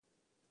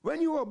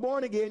When you are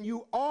born again,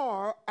 you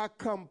are a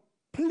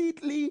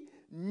completely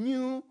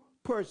new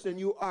person.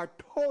 You are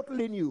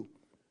totally new.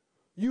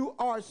 You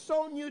are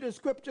so new, the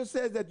scripture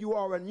says that you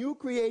are a new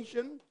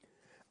creation.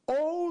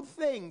 Old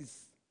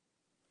things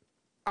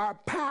are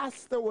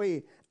passed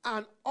away,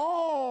 and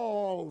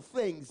all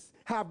things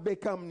have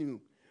become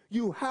new.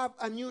 You have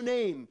a new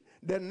name.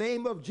 The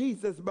name of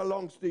Jesus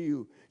belongs to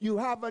you. You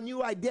have a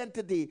new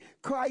identity.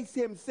 Christ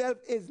himself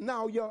is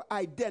now your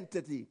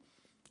identity.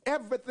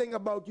 Everything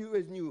about you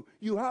is new.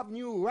 You have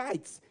new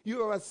rights.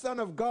 You are a son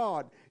of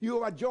God.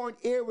 You are joint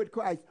heir with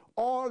Christ.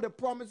 All the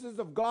promises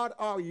of God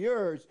are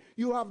yours.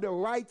 You have the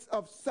rights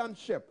of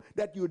sonship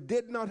that you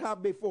did not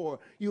have before.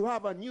 You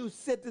have a new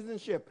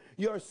citizenship.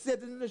 Your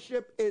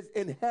citizenship is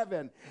in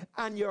heaven,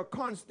 and your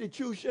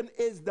constitution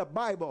is the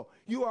Bible.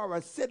 You are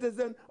a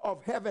citizen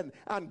of heaven,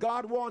 and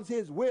God wants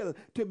his will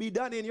to be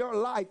done in your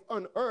life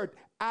on earth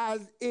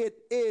as it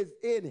is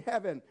in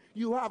heaven.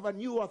 You have a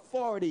new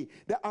authority.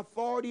 The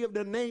authority of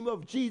the name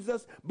of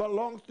Jesus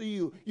belongs to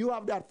you. You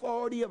have the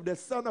authority of the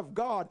Son of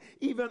God.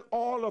 Even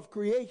all of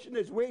creation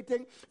is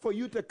waiting for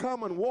you to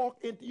come and walk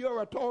into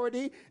your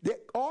authority.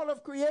 All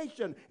of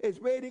creation is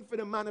waiting for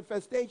the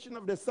manifestation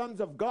of the sons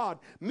of God.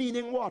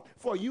 Meaning what?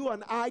 For you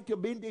and I to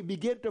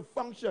begin to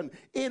function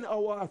in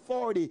our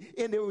authority,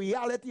 in the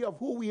reality of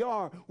who we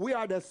are. We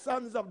are the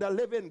sons of the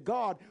living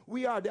God.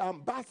 We are the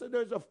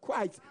ambassadors of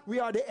Christ. We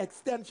are the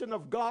extension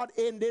of God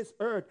in this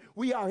earth.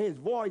 We are his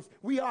voice.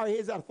 We are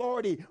his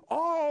authority.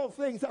 All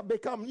things have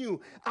become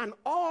new, and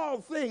all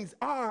things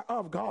are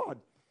of God.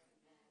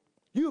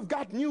 You've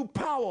got new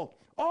power.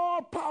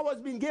 All power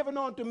has been given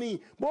unto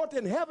me, both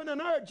in heaven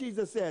and earth,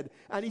 Jesus said.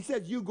 And he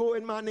says, you go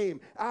in my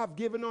name. I have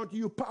given unto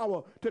you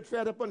power to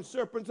tread upon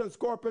serpents and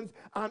scorpions,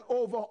 and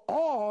over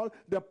all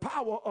the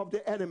power of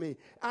the enemy.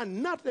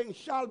 And nothing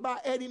shall by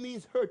any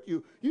means hurt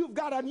you. You've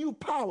got a new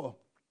power.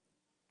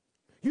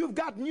 You've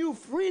got new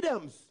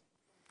freedoms.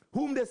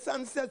 Whom the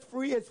Son sets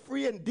free is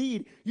free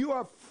indeed. You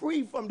are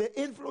free from the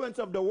influence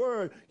of the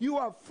world. You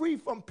are free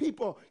from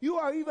people. You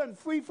are even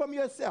free from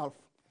yourself.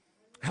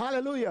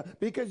 Hallelujah.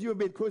 Because you've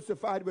been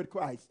crucified with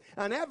Christ.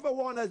 And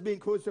everyone has been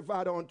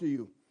crucified unto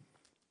you.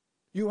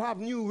 You have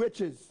new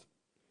riches.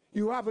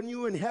 You have a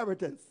new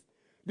inheritance.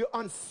 The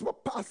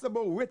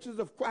unsurpassable riches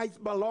of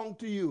Christ belong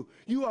to you.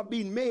 You have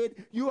been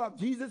made,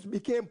 Jesus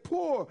became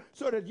poor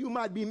so that you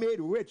might be made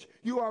rich.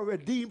 You are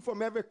redeemed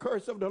from every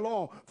curse of the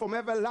law, from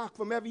every lack,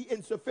 from every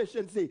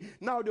insufficiency.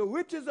 Now the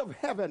riches of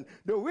heaven,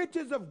 the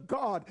riches of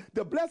God,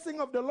 the blessing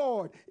of the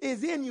Lord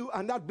is in you,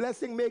 and that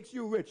blessing makes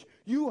you rich.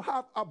 You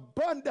have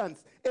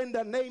abundance in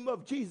the name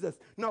of Jesus.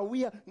 Now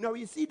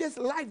you see this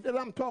life that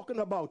I'm talking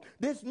about.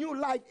 This new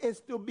life is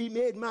to be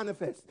made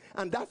manifest.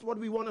 And that's what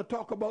we want to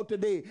talk about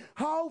today.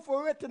 How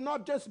for it to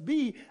not just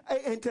be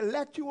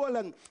intellectual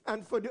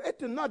and for it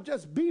to not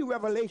just be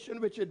revelation,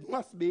 which it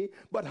must be,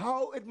 but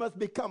how it must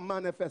become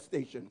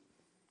manifestation.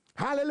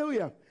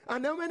 Hallelujah.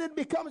 And then when it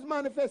becomes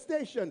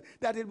manifestation,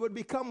 that it would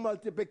become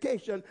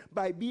multiplication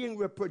by being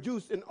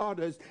reproduced in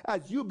others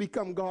as you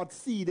become God's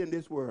seed in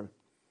this world.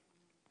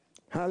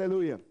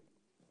 Hallelujah.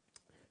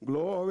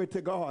 Glory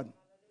to God.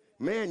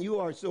 Man, you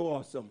are so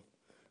awesome.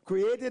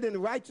 Created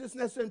in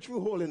righteousness and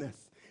true holiness.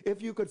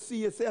 If you could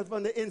see yourself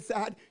on the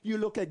inside, you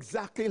look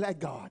exactly like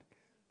God.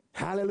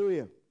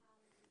 Hallelujah.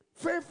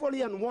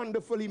 Fearfully and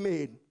wonderfully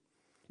made.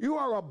 You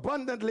are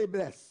abundantly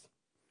blessed.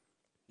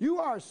 You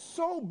are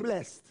so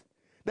blessed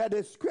that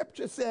the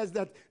scripture says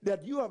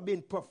that you have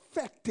been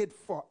perfected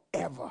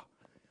forever.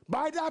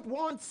 By that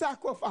one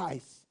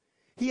sacrifice,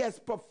 he has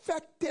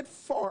perfected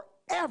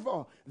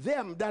forever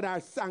them that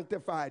are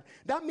sanctified.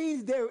 That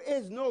means there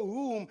is no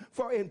room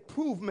for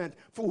improvement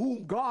for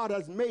whom God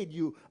has made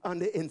you on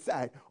the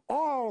inside.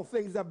 All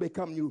things have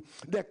become new.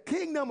 The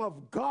kingdom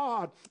of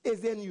God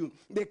is in you.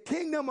 The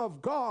kingdom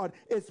of God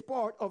is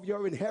part of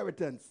your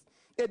inheritance.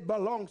 It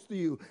belongs to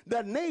you.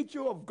 The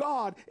nature of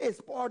God is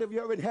part of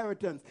your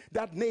inheritance.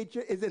 That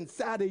nature is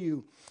inside of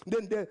you.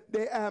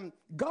 Then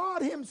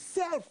God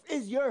himself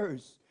is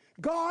yours.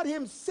 God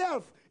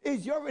himself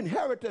is your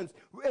inheritance.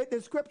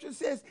 The scripture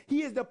says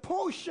he is the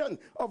portion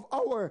of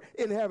our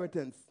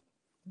inheritance.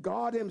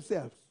 God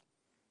himself.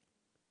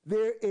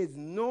 There is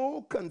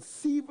no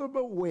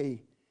conceivable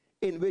way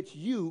in which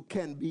you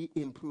can be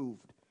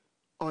improved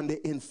on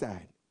the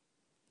inside.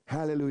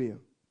 Hallelujah.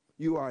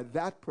 You are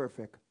that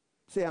perfect.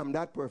 Say, I'm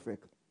that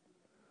perfect.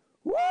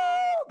 Woo!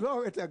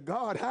 Glory to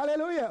God.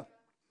 Hallelujah.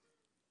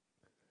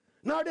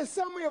 Now the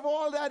summary of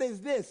all that is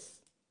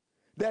this,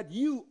 that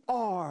you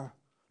are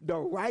the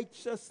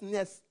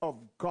righteousness of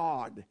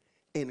God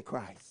in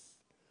Christ.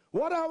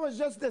 What I was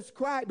just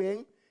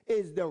describing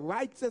is the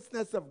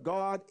righteousness of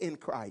God in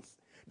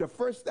Christ. The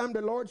first time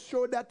the Lord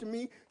showed that to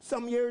me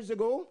some years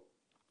ago,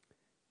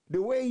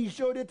 the way he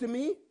showed it to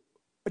me,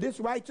 this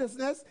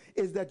righteousness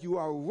is that you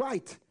are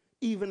right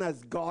even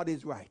as God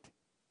is right.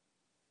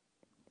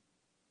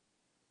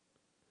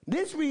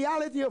 This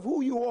reality of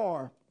who you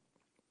are,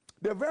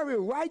 the very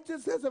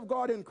righteousness of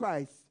God in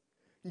Christ,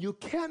 you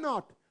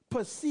cannot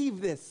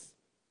perceive this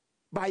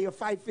by your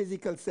five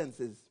physical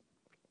senses.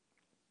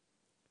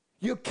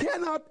 You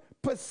cannot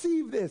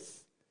perceive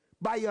this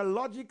by your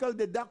logical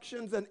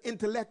deductions and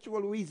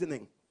intellectual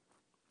reasoning.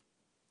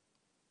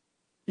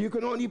 You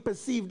can only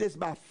perceive this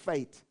by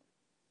faith.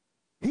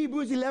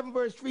 Hebrews 11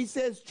 verse 3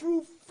 says,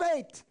 through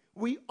faith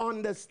we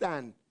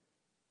understand.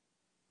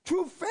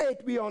 Through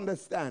faith we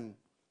understand.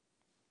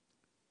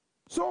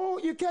 So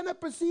you cannot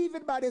perceive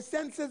it by the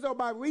senses or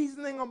by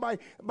reasoning or by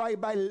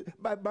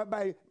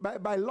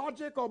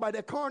logic or by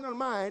the carnal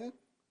mind,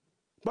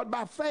 but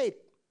by faith.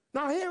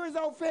 Now here is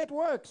how faith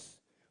works.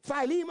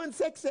 Philemon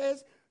 6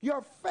 says,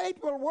 your faith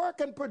will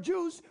work and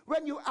produce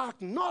when you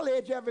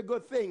acknowledge every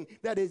good thing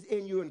that is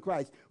in you in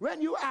Christ.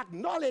 When you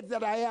acknowledge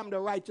that I am the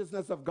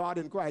righteousness of God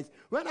in Christ.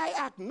 When I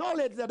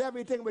acknowledge that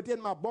everything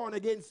within my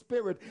born-again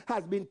spirit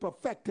has been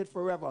perfected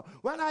forever.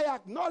 When I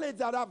acknowledge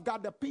that I've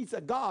got the peace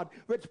of God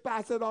which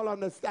passeth all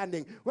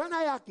understanding. When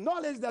I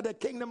acknowledge that the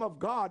kingdom of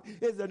God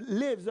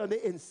lives on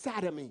the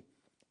inside of me.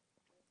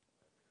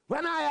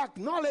 When I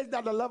acknowledge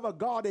that the love of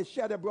God is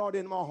shed abroad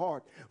in my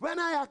heart. When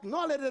I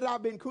acknowledge that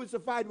I've been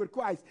crucified with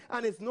Christ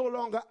and it's no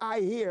longer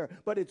I here,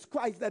 but it's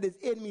Christ that is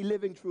in me,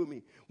 living through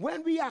me.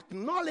 When we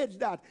acknowledge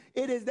that,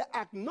 it is the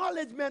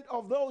acknowledgement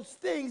of those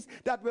things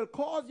that will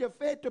cause your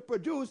faith to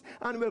produce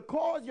and will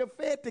cause your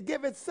faith to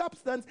give it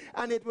substance,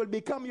 and it will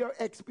become your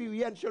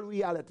experiential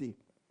reality.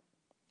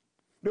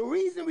 The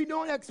reason we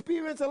don't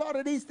experience a lot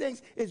of these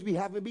things is we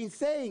haven't been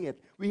saying it.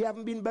 We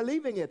haven't been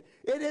believing it.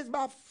 It is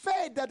by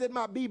faith that it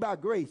might be by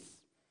grace.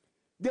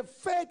 The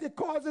faith that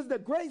causes the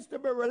grace to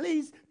be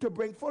released to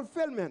bring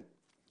fulfillment.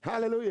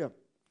 Hallelujah.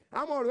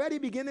 I'm already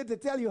beginning to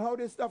tell you how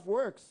this stuff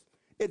works.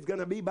 It's going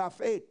to be by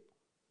faith.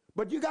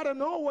 But you got to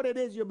know what it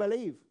is you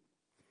believe.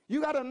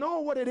 You got to know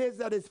what it is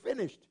that is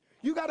finished.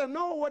 You got to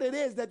know what it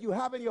is that you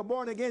have in your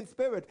born-again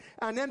spirit.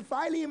 And then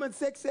Philemon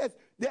 6 says,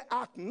 the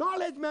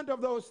acknowledgement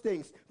of those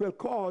things will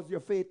cause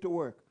your faith to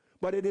work.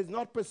 But it is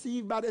not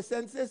perceived by the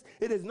senses.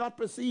 It is not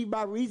perceived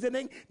by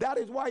reasoning. That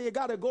is why you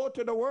got to go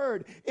to the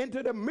Word,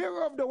 into the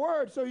mirror of the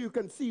Word, so you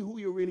can see who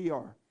you really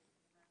are.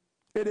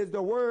 It is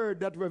the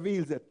Word that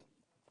reveals it.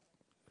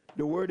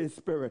 The Word is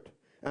spirit,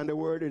 and the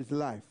Word is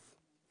life.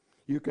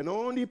 You can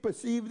only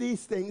perceive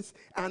these things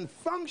and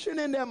function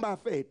in them by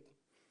faith.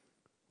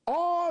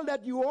 All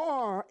that you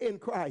are in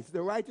Christ,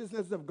 the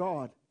righteousness of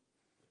God,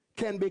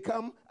 can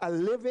become a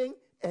living,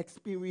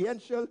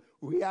 experiential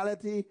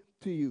reality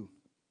to you.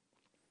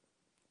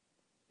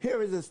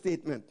 Here is a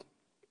statement.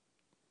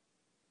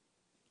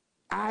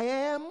 I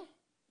am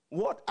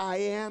what I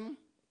am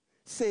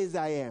says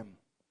I am.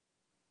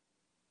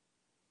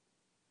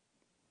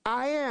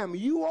 I am.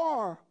 You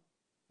are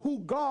who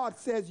God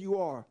says you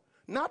are.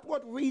 Not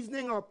what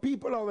reasoning or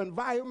people or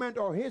environment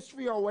or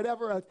history or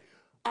whatever else.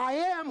 I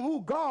am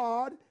who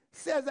God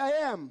says I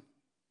am.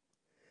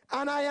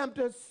 And I am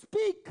to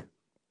speak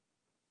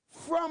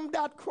from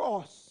that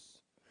cross.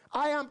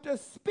 I am to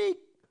speak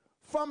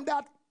from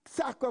that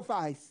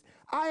sacrifice.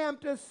 I am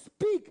to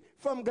speak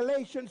from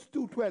Galatians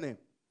 2:20.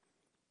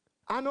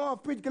 I know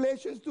I've preached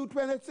Galatians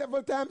 2:20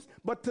 several times,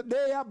 but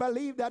today I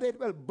believe that it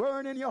will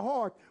burn in your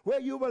heart, where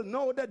you will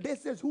know that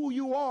this is who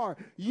you are.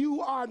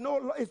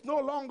 It's no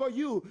longer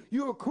you.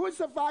 You are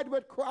crucified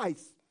with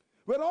Christ,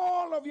 with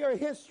all of your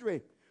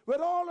history,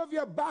 with all of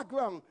your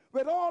background,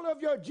 with all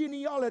of your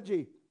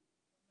genealogy.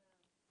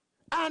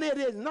 And it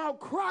is now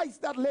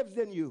Christ that lives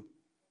in you.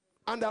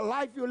 And the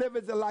life you live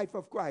is the life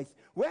of Christ.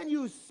 When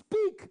you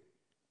speak,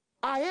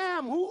 I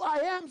am who I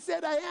am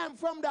said I am,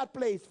 from that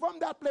place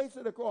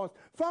of the cross,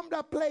 from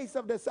that place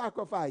of the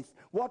sacrifice,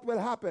 what will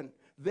happen?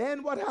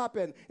 Then what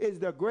happened is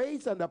the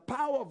grace and the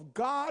power of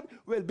God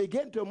will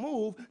begin to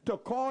move to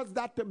cause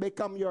that to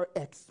become your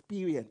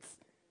experience.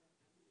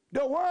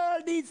 The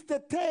world needs to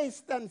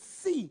taste and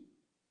see.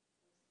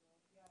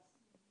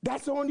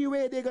 That's the only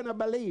way they're going to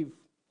believe.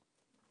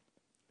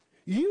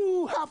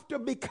 You have to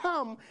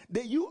become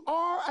that you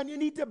are, and you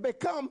need to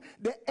become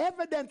the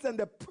evidence and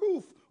the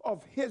proof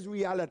of his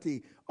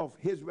reality, of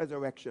his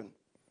resurrection.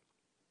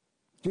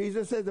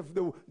 Jesus says,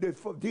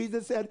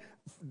 Jesus said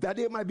that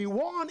they might be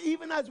one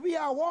even as we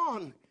are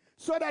one,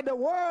 so that the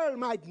world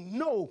might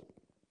know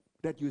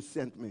that you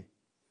sent me.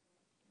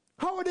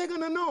 How are they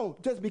going to know?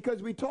 Just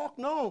because we talk?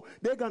 No.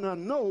 They're going to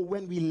know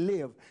when we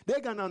live. They're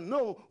going to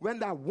know when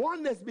that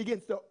oneness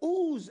begins to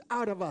ooze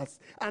out of us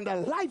and the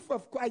life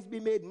of Christ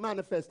be made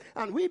manifest,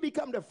 and we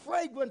become the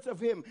fragrance of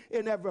him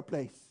in every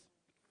place.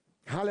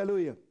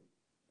 Hallelujah.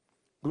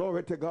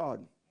 Glory to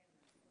God.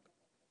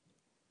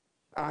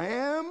 I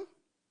am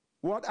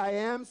what I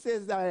am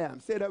says I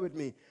am. Say that with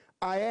me.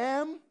 I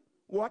am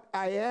what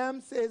I am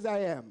says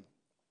I am.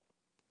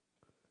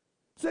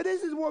 So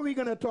this is what we're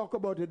going to talk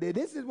about today.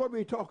 This is what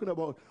we're talking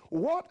about.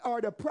 What are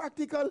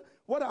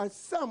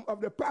some of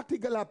the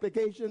practical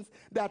applications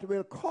that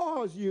will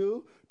cause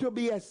you to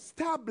be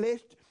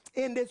established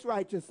in this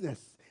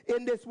righteousness,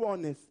 in this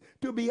oneness,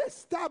 to be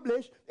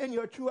established in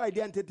your true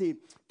identity,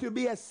 to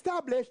be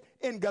established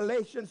in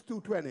Galatians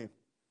 2:20.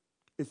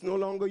 It's no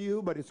longer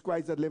you, but it's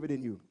Christ that liveth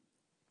in you.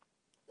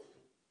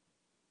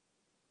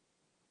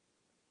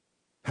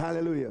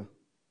 Hallelujah.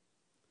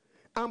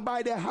 And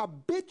by the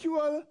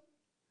habitual,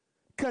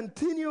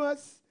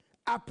 continuous,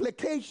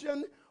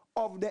 application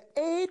of the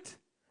 8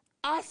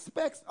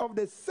 aspects of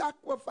the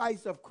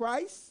sacrifice of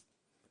Christ,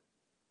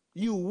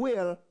 you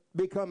will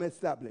become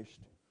established,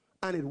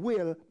 and it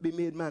will be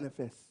made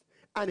manifest,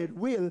 and it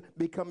will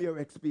become your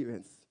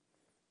experience.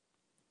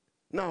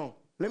 Now,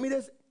 let me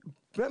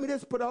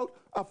just put out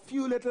a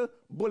few little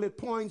bullet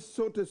points,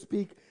 so to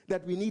speak,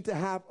 that we need to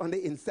have on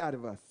the inside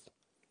of us.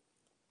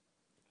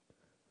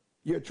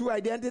 Your true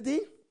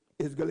identity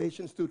is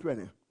Galatians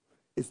 2:20.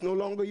 It's no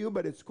longer you,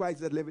 but it's Christ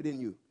that liveth in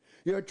you.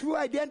 Your true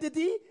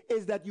identity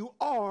is that you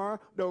are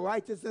the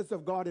righteousness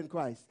of God in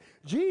Christ.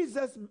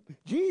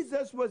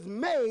 Jesus was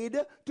made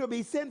to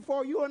be sin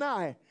for you and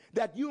I,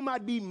 that you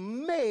might be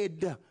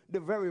made the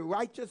very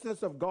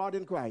righteousness of God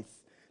in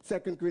Christ.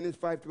 2 Corinthians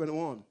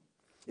 5:21.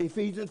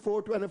 Ephesians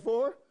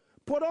 4:24.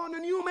 Put on a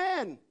new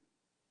man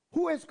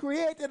who is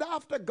created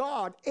after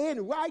God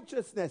in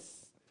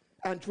righteousness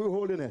and true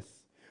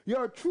holiness.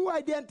 Your true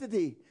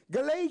identity,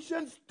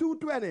 Galatians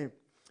 2:20,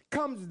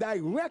 comes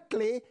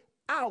directly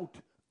out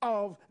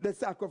of the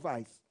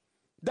sacrifice.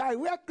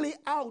 Directly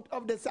out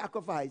of the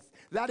sacrifice.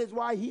 That is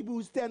why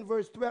Hebrews 10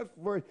 verse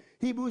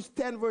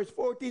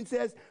 14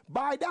 says,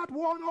 by that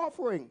one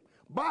offering,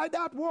 by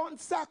that one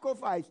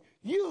sacrifice,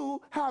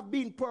 you have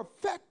been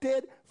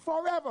perfected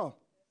forever.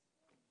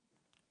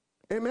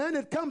 Amen.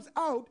 It comes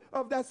out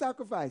of that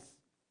sacrifice.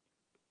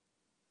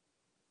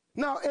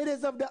 Now, it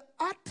is of the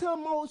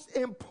uttermost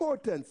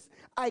importance,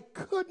 I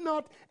could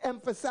not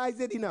emphasize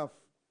it enough,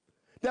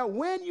 that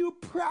when you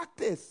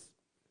practice,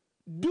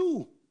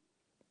 do,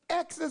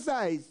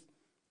 exercise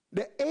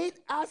the 8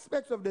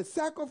 aspects of the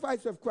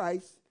sacrifice of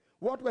Christ,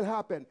 what will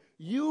happen?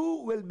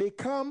 You will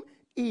become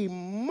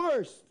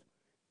immersed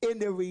in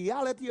the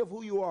reality of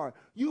who you are.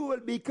 You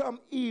will become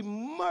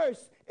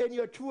immersed in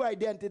your true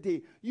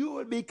identity. You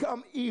will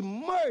become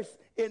immersed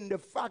in the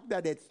fact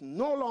that it's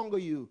no longer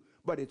you,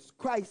 but it's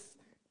Christ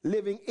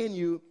living in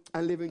you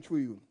and living through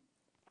you.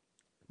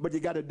 But you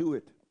got to do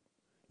it.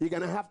 You're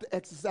going to have to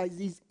exercise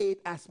these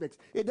 8 aspects.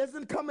 It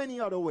doesn't come any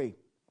other way.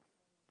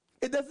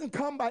 It doesn't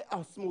come by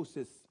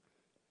osmosis.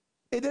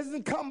 It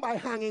doesn't come by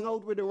hanging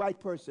out with the right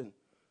person.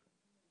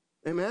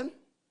 Amen?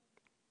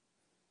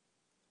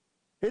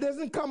 It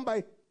doesn't come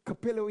by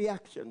capillary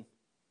action.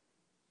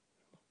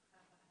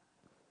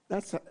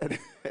 That's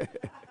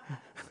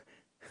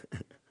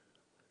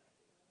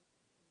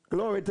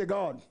glory to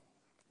God.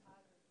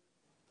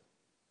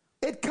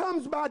 It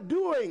comes by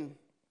doing.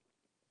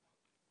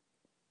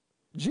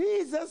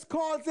 Jesus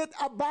calls it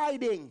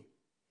abiding.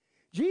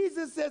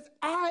 Jesus says,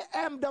 I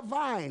am the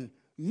vine,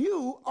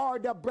 you are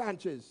the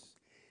branches.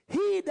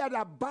 He that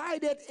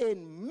abideth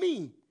in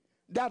me,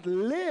 that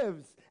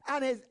lives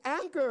and is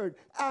anchored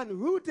and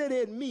rooted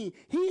in me,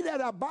 he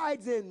that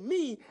abides in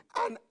me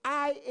and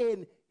I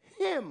in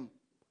him,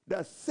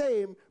 the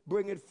same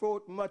bringeth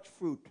forth much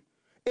fruit.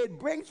 It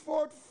brings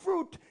forth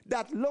fruit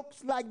that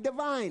looks like the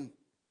vine.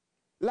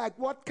 Like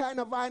what kind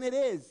of vine it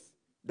is?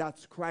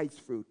 That's Christ's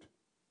fruit.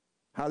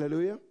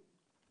 Hallelujah.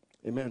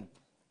 Amen.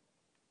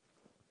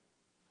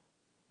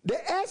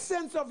 The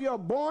essence of your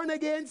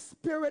born-again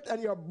spirit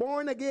and your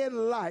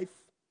born-again life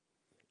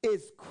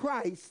is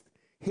Christ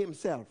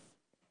himself.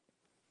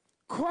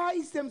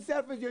 Christ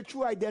himself is your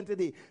true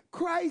identity.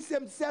 Christ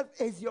himself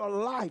is your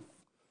life.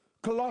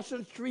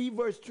 Colossians 3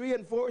 verse 3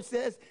 and 4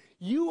 says,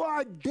 you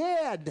are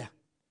dead.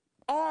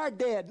 Are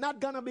dead,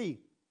 not gonna be.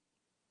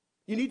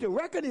 You need to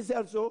reckon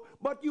yourself so,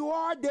 but you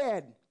are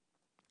dead.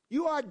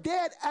 You are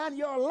dead and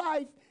your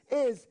life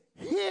is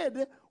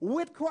hid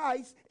with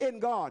Christ in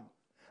God.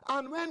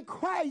 And when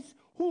Christ,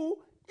 who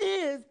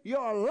is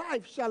your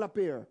life, shall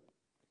appear,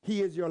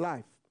 he is your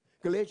life.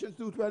 Galatians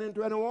 2:20 and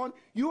 21,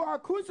 you are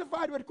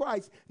crucified with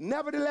Christ.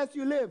 Nevertheless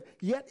you live,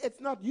 yet it's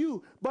not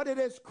you, but it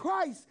is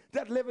Christ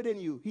that liveth in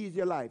you. He is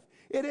your life.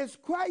 It is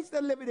Christ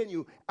that liveth in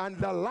you. And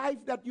the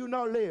life that you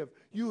now live,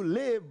 you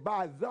live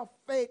by the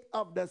faith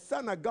of the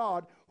Son of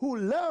God, who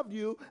loved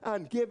you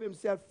and gave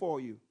himself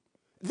for you.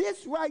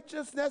 This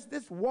righteousness,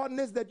 this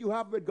oneness that you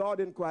have with God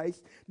in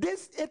Christ,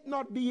 this it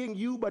not being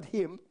you but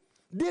him,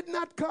 did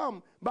not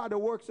come by the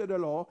works of the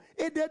law.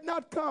 It did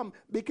not come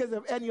because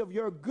of any of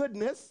your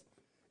goodness.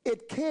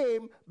 It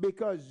came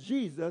because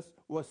Jesus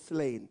was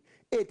slain.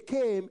 It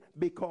came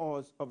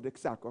because of the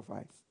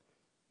sacrifice.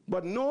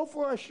 But know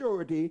for a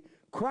surety,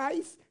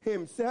 Christ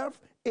himself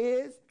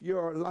is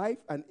your life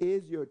and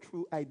is your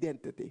true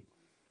identity.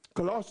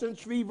 Colossians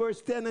 3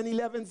 verse 10 and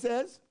 11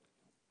 says,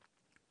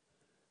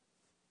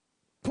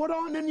 put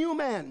on the new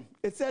man.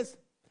 It says,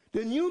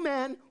 the new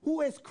man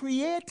who is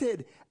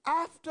created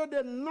after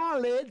the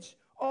knowledge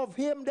of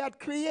him that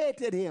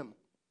created him.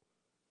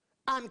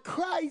 And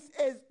Christ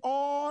is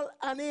all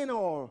and in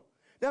all.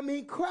 That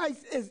means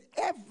Christ is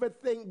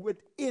everything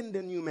within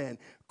the new man.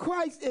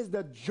 Christ is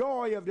the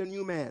joy of the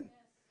new man.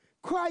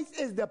 Christ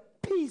is the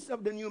peace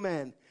of the new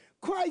man.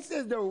 Christ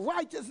is the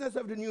righteousness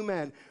of the new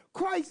man.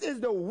 Christ is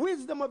the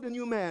wisdom of the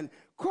new man.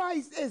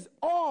 Christ is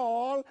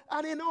all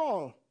and in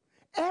all.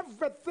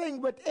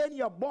 Everything within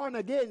your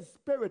born-again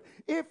spirit,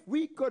 if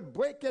we could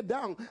break it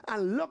down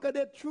and look at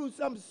it through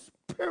some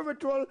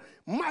spiritual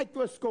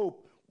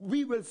microscope,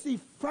 we will see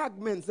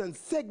fragments and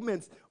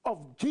segments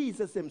of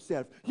Jesus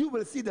himself. You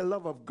will see the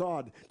love of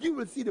God. You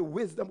will see the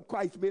wisdom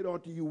Christ made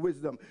unto you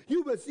wisdom.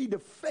 You will see the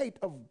faith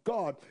of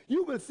God.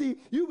 You will see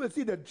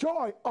the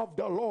joy of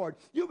the Lord.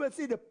 You will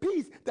see the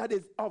peace that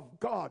is of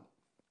God.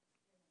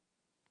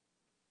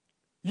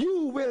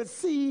 You will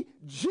see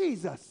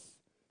Jesus.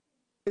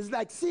 It's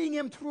like seeing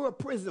him through a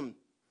prism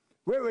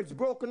where it's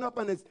broken up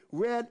and it's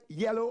red,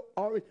 yellow,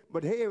 orange.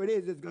 But here it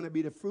is. It's going to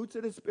be the fruits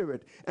of the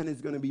Spirit, and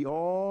it's going to be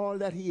all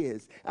that he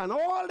is. And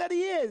all that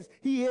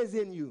he is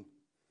in you.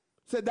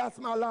 So that's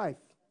my life.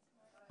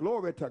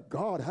 Glory to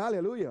God.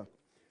 Hallelujah.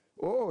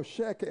 Oh,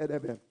 shake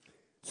it.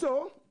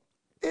 So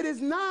it is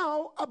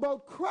now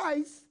about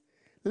Christ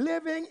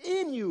living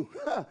in you.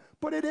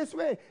 Put it this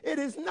way. It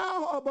is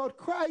now about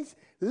Christ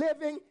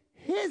living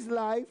his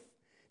life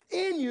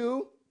in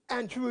you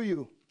and through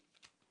you.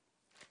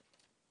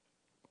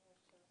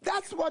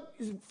 That's what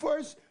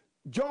 1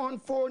 John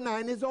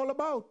 4:9 is all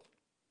about.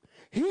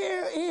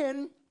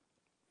 Herein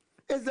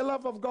is the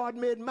love of God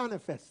made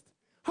manifest.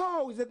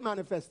 How is it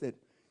manifested?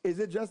 Is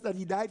it just that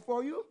he died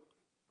for you?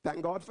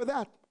 Thank God for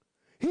that.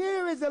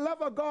 Here is the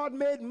love of God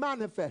made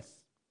manifest,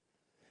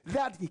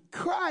 that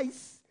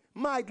Christ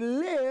might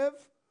live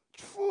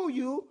through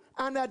you,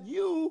 and that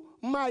you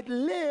might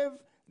live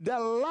the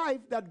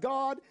life that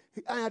God,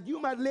 and that you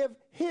might live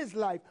his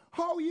life.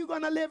 How are you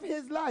going to live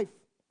his life?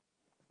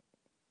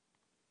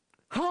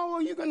 How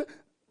are you going to,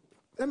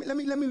 let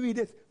me read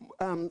this.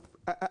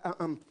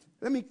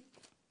 Let me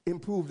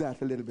improve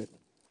that a little bit.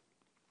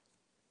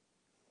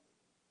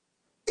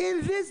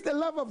 In this, the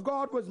love of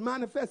God was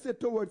manifested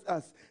towards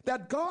us,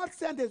 that God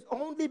sent his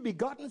only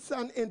begotten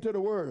Son into the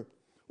world.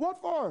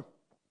 What for?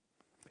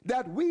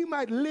 That we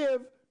might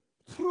live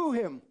through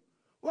him.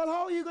 Well,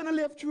 how are you going to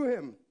live through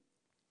him?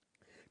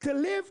 To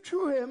live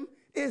through him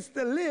is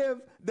to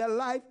live the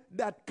life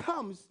that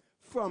comes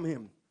from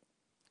him.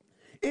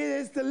 It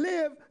is to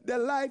live the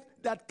life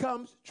that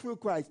comes through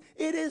Christ.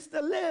 It is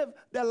to live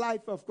the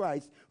life of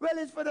Christ. Well,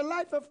 it's for the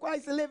life of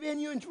Christ to live in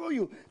you and through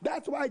you.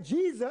 That's why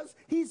Jesus,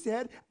 he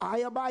said, I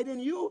abide in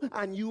you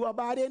and you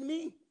abide in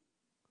me.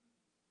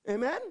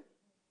 Amen?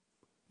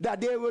 That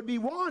there would be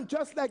one,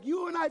 just like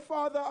you and I,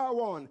 Father, are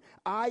one.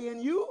 I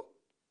in you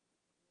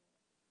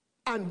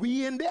and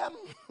we in them.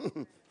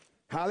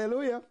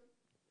 Hallelujah.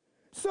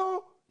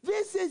 So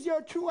this is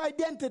your true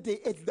identity.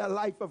 It's the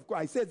life of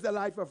Christ. It's the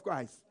life of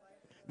Christ.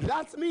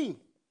 That's me.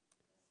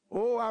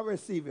 Oh, I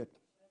receive it.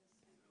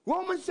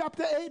 Romans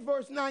chapter 8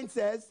 verse 9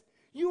 says,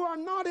 you are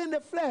not in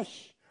the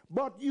flesh,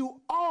 but you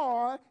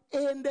are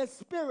in the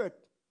Spirit.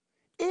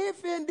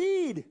 If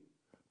indeed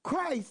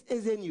Christ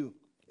is in you.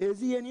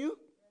 Is he in you?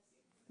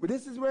 But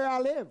this is where I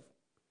live.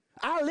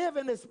 I live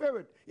in the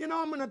Spirit. You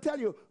know, I'm going to tell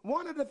you,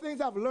 one of the things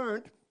I've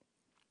learned,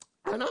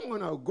 and I'm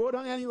going to go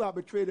down and you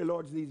arbitrate the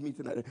Lord leads me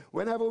tonight.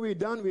 Whenever we're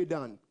done, we're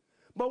done.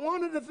 But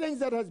one of the things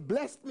that has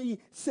blessed me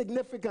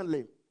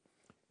significantly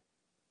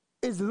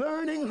is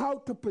learning how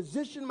to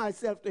position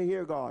myself to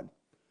hear God.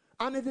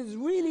 And it is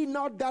really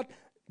not that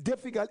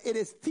difficult. It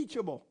is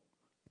teachable.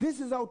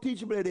 This is how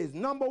teachable it is.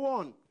 Number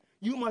one,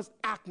 you must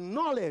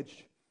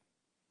acknowledge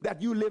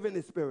that you live in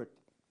the Spirit.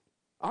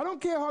 I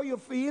don't care how you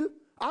feel.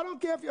 I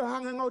don't care if you're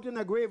hanging out in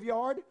a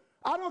graveyard.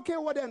 I don't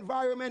care what the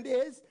environment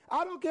is.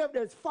 I don't care if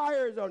there's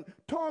fires and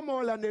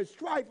turmoil and there's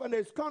strife and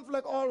there's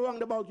conflict all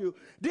around about you.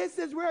 This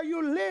is where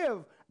you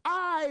live.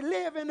 I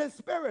live in the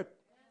Spirit.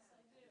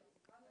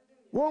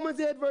 Romans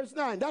 8 verse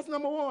 9. That's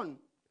number one.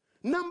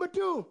 Number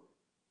two,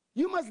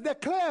 you must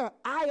declare,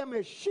 I am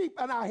a sheep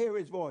and I hear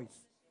his voice.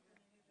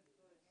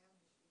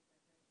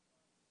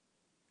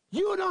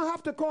 You don't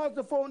have to cause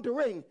the phone to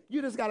ring.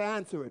 You just got to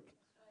answer it.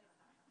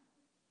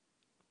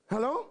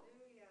 Hello?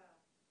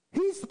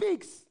 He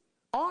speaks.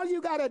 All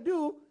you got to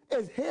do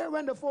is hear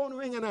when the phone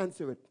ring and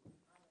answer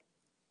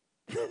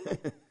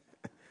it.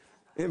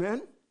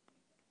 Amen?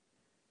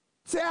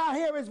 Say, I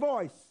hear his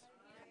voice.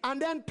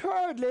 And then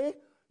thirdly,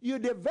 you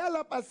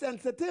develop a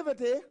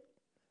sensitivity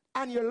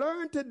and you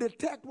learn to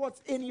detect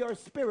what's in your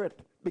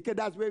spirit, because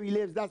that's where he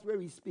lives, that's where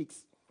he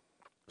speaks.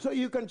 So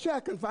you can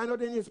check and find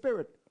out in your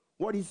spirit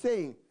what he's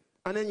saying.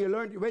 And then you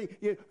learn,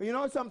 you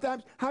know,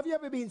 sometimes, have you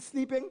ever been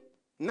sleeping,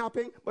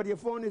 napping, but your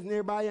phone is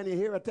nearby and you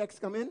hear a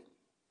text come in?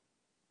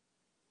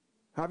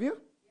 Have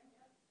you?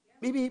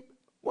 Maybe,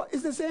 well,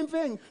 it's the same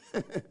thing.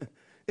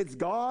 It's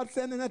God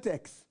sending a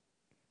text.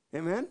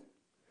 Amen?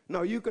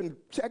 Now you can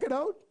check it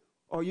out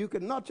or you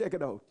can not check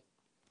it out.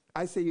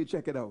 I say you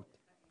check it out.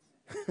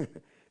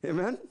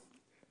 Amen?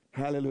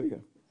 Hallelujah.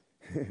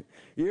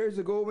 Years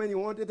ago when you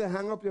wanted to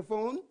hang up your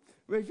phone,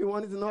 if you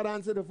wanted to not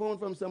answer the phone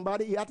from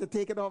somebody, you had to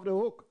take it off the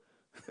hook.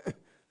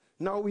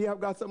 Now we have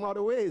got some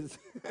other ways.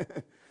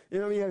 You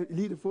know, you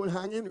leave the phone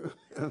hanging.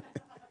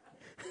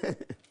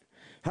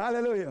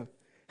 Hallelujah.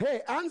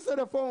 Hey, answer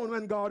the phone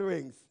when God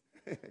rings.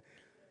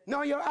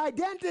 Now your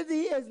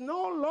identity is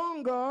no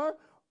longer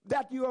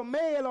that you are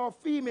male or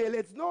female.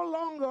 It's no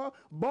longer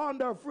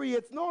bond or free.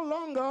 It's no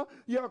longer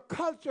your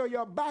culture,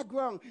 your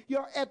background,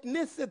 your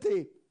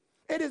ethnicity.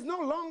 It is no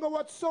longer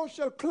what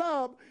social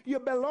club you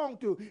belong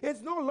to.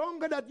 It's no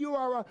longer that you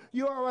are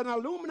an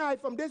alumni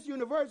from this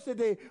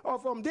university or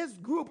from this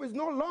group. It's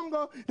no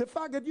longer the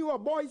fact that you are a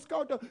Boy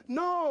Scout.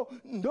 No,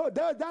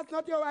 that's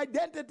not your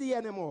identity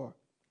anymore.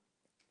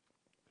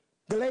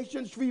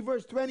 Galatians 3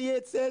 verse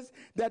 28 says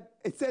that,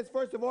 it says,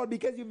 first of all,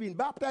 because you've been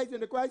baptized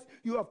into Christ,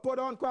 you have put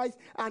on Christ,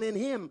 and in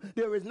him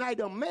there is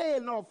neither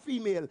male nor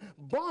female,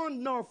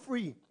 bond nor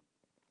free,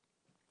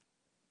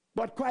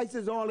 but Christ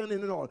is all and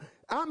in all.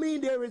 I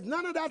mean, there is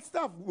none of that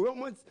stuff.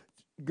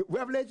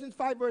 Revelation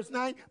 5 verse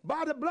 9,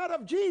 by the blood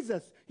of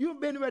Jesus, you've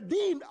been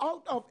redeemed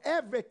out of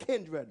every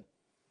kindred.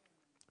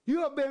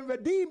 You have been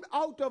redeemed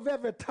out of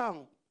every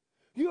tongue.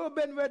 You have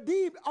been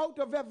redeemed out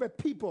of every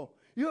people.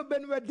 You have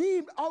been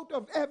redeemed out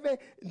of every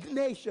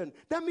nation.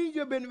 That means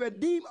you've been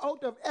redeemed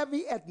out of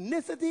every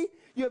ethnicity.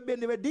 You've been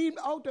redeemed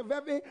out of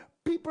every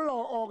people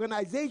or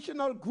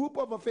organizational group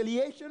of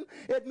affiliation.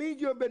 It means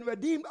you've been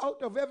redeemed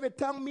out of every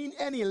tongue, mean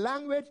any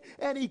language,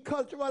 any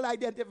cultural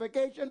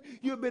identification.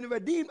 You've been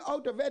redeemed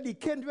out of any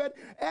kindred,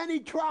 any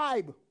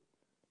tribe.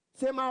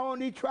 Say, my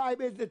only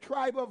tribe is the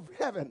tribe of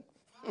heaven.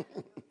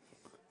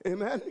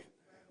 Amen.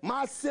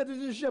 My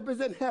citizenship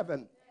is in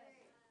heaven.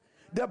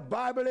 The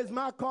Bible is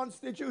my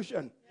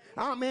constitution.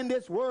 I'm in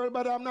this world,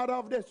 but I'm not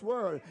of this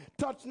world.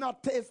 Touch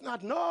not, taste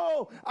not.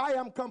 No, I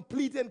am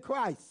complete in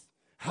Christ.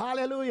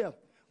 Hallelujah.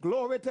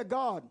 Glory to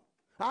God.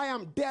 I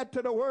am dead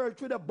to the world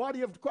through the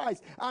body of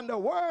Christ, and the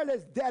world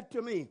is dead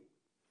to me.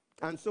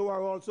 And so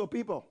are also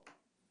people.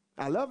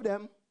 I love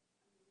them,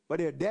 but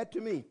they're dead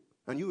to me,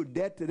 and you're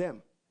dead to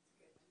them.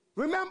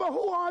 Remember,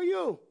 who are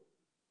you?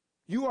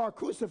 You are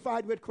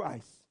crucified with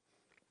Christ.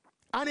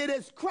 And it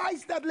is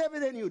Christ that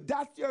liveth in you.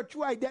 That's your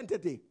true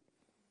identity.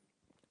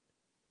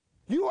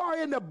 You are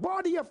in the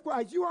body of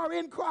Christ. You are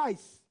in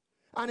Christ.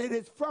 And it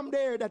is from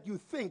there that you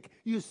think,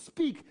 you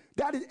speak.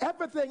 That is,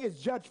 everything is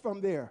judged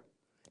from there.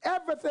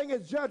 Everything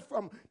is judged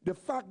from the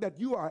fact that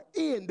you are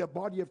in the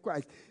body of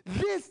Christ.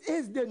 This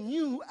is the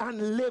new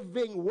and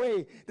living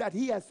way that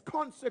he has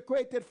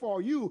consecrated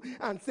for you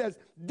and says,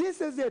 this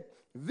is it.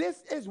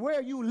 This is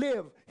where you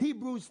live.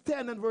 Hebrews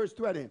 10 and verse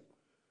 20.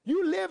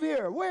 You live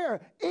here.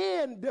 Where?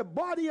 In the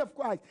body of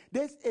Christ.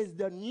 This is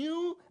the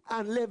new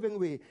and living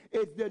way.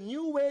 It's the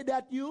new way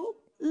that you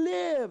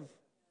live.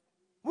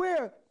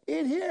 Where?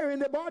 In here, in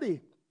the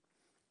body.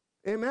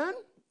 Amen?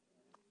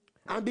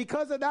 And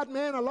because of that,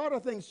 man, a lot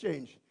of things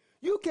change.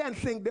 You can't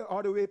think the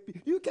other way.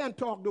 You can't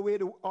talk the way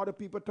the other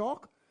people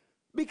talk.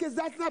 Because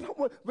that's not,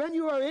 when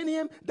you are in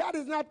him, that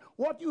is not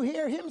what you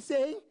hear him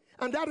saying.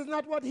 And that is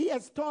not what he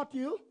has taught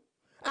you.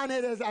 And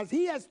it is as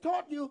he has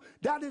taught you,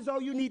 that is how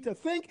you need to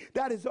think,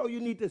 that is how you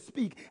need to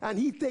speak. And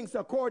he thinks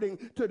according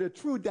to the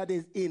truth that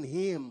is in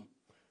him.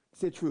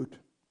 Say truth.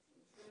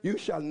 You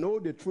shall know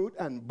the truth,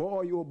 and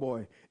boy, oh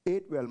boy,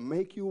 it will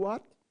make you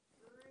what?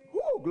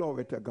 Oh,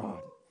 glory to God.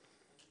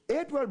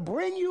 It will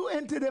bring you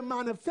into the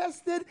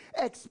manifested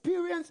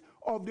experience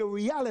of the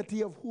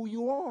reality of who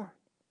you are.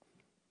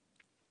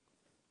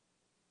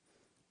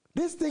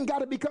 This thing got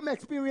to become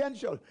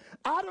experiential.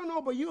 I don't know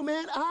about you,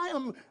 man. I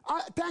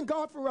thank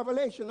God for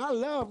revelation. I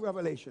love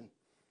revelation.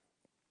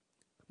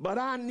 But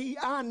I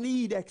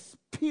need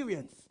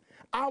experience.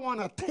 I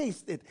want to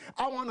taste it.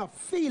 I want to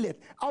feel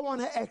it. I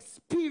want to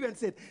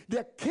experience it.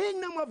 The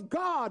kingdom of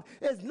God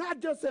is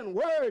not just in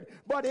word,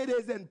 but it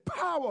is in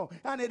power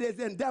and it is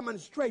in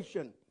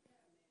demonstration.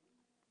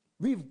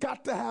 We've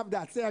got to have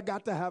that. Say, I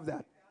got to have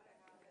that.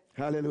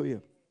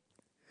 Hallelujah.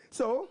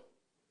 So,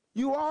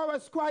 you are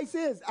as Christ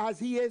is. As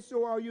he is,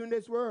 so are you in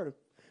this world.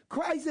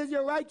 Christ is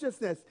your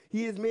righteousness.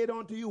 He has made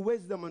unto you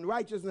wisdom and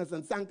righteousness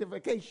and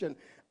sanctification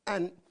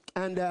and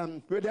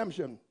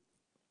redemption.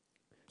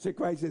 Say,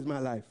 Christ is my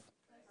life.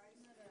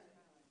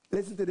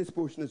 Listen to this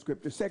portion of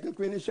scripture. 2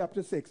 Corinthians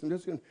chapter 6.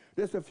 I'm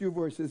just a few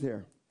verses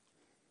here.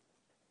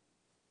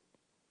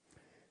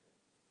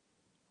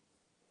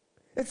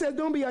 It says,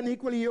 don't be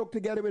unequally yoked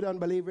together with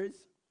unbelievers.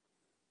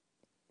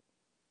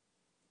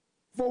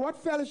 For what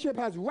fellowship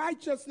has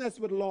righteousness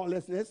with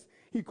lawlessness?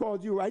 He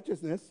calls you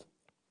righteousness.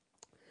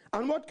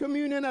 And what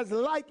communion has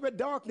light with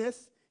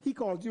darkness? He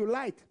calls you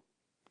light.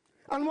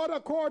 And what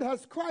accord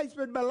has Christ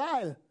with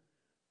Belial?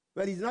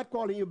 Well, he's not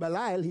calling you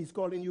Belial, he's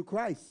calling you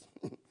Christ.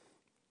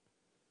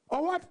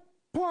 Or what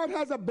part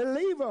has a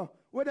believer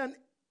with an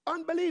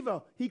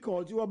unbeliever? He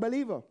calls you a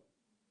believer.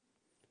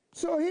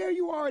 So here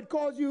you are, it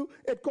calls you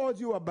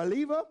a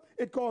believer,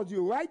 it calls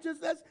you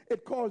righteousness,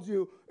 it calls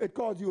you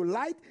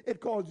light, it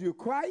calls you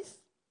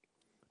Christ.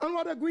 And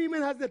what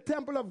agreement has the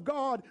temple of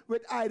God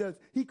with idols?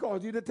 He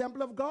calls you the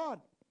temple of God.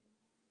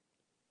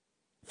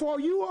 For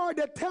you are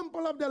the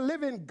temple of the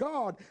living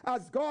God,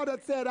 as God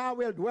had said, I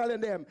will dwell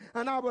in them,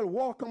 and I will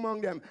walk among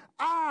them.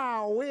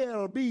 I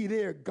will be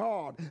their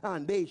God,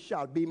 and they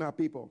shall be my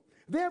people.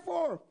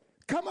 Therefore,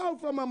 come out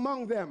from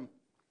among them.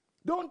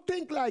 Don't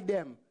think like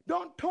them.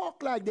 Don't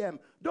talk like them.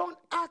 Don't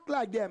act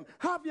like them.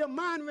 Have your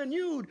mind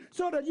renewed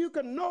so that you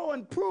can know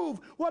and prove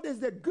what is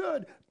the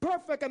good,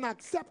 perfect, and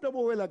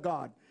acceptable will of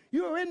God.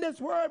 You're in this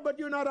world, but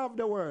you're not of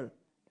the world.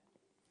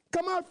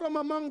 Come out from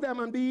among them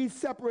and be ye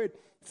separate,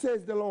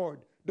 says the Lord.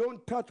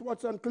 Don't touch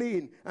what's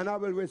unclean, and I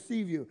will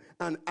receive you.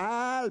 And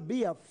I'll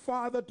be a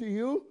father to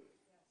you,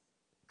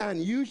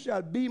 and you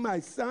shall be my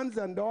sons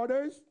and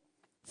daughters,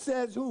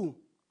 says who?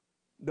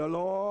 The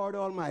Lord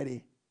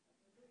Almighty.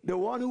 The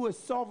one who is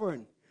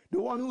sovereign, the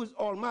one who is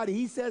almighty.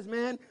 He says,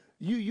 man,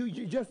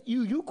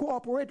 you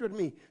cooperate with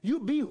me. You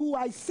be who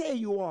I say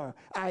you are.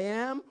 I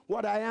am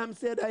what I am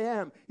said I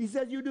am. He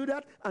says you do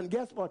that, and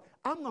guess what?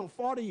 I'm going to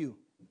father you.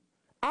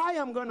 I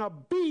am going to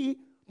be,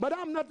 but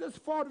I'm not just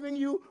fathering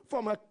you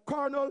from a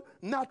carnal,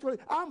 natural.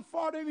 I'm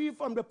fathering you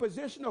from the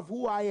position of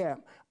who I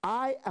am.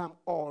 I am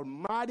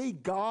Almighty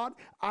God.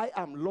 I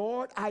am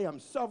Lord. I am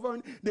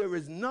sovereign. There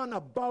is none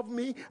above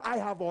me. I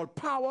have all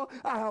power.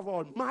 I have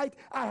all might.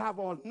 I have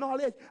all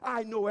knowledge.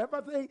 I know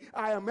everything.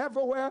 I am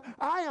everywhere.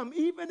 I am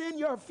even in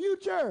your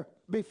future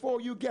before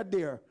you get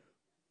there.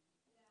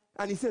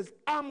 And he says,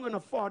 I'm going to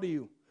father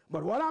you.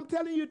 But what I'm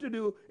telling you to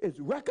do is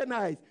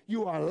recognize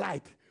you are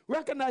light.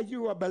 Recognize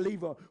you are a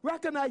believer.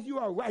 Recognize you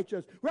are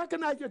righteous.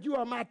 Recognize that you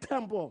are my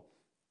temple.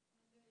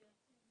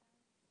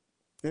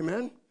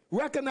 Amen.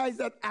 Recognize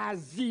that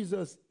as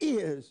Jesus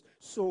is,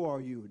 so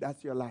are you.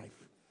 That's your life.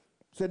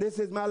 So this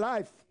is my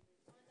life.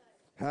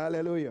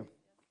 Hallelujah.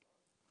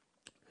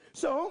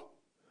 So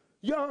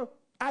your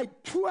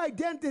true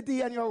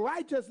identity and your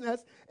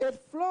righteousness, it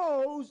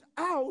flows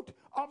out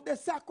of the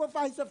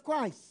sacrifice of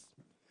Christ.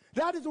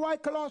 That is why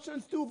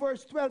Colossians 2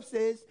 verse 12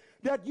 says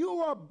that you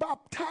are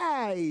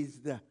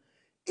baptized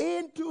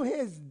into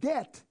his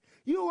death.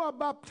 You are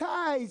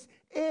baptized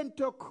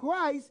into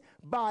Christ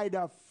by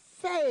the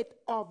faith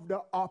of the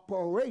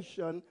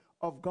operation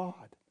of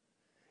God.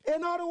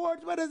 In other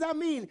words, what does that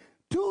mean?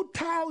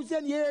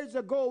 2,000 years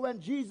ago when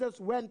Jesus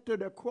went to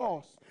the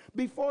cross,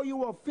 before you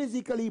were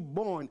physically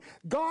born,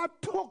 God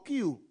took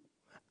you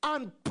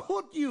and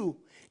put you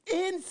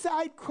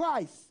inside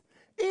Christ,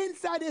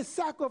 inside his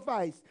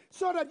sacrifice,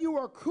 so that you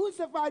were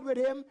crucified with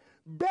him,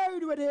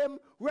 buried with him,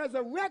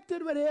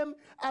 resurrected with him,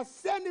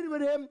 ascended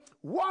with him,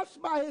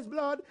 washed by his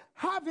blood,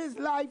 have his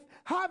life,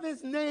 have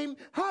his name,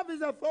 have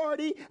his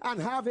authority, and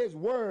have his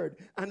word.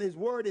 And his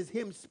word is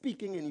him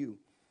speaking in you.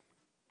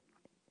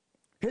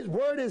 His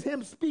word is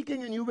him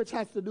speaking in you, which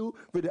has to do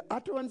with the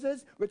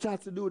utterances, which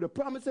has to do with the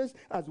promises,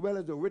 as well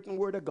as the written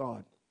word of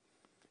God.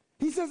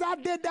 He says, I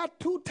did that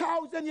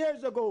 2,000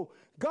 years ago.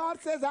 God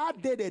says, I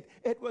did it.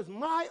 It was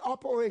my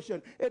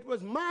operation. It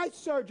was my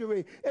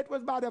surgery. It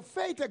was by the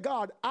faith of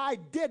God. I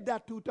did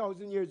that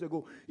 2,000 years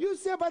ago. You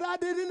say, but I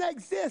didn't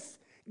exist.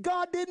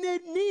 God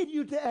didn't need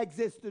you to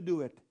exist to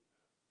do it.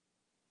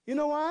 You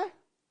know why?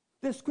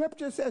 The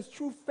scripture says,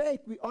 through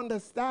faith we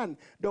understand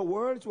the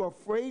worlds were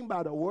framed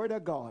by the word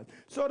of God,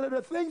 so that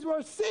the things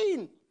were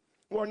seen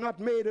were not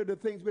made of the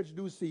things which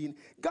do seen.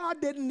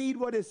 God didn't need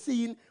what is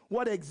seen,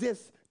 what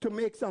exists, to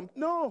make something.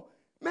 No,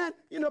 man,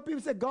 you know,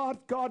 people say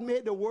God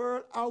made the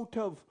world out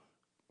of,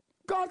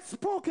 God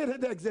spoke it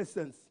into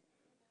existence.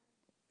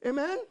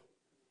 Amen?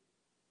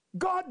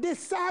 God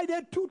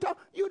decided to talk.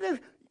 You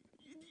didn't,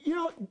 you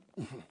know,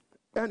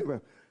 anyway,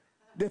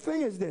 the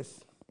thing is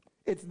this.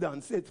 It's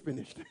done. It's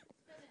finished.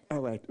 All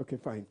right, okay,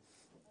 fine.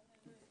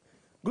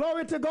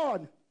 Glory to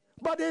God.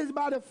 But it is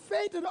by the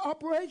faith and the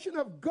operation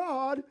of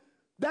God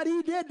that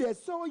he did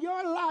this. So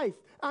your life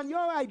and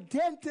your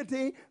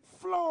identity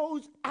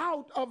flows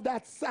out of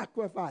that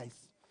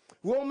sacrifice.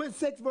 Romans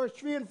 6 verse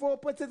 3 and 4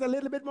 puts it a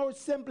little bit more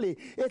simply.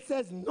 It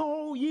says,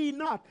 know ye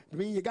not. I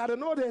mean, you got to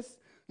know this.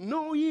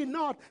 Know ye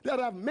not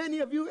that of many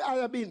of you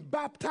have been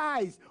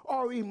baptized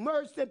or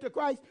immersed into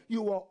Christ,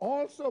 you were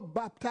also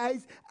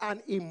baptized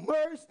and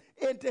immersed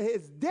into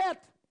his death.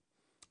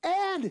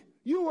 And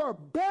you were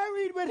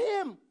buried with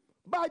him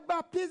by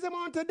baptism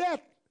unto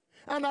death.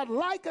 And that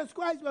like as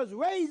Christ was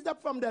raised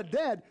up from the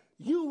dead,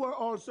 you were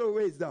also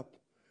raised up.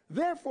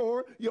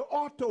 Therefore, you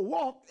ought to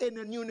walk in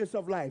the newness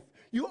of life.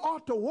 You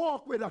ought to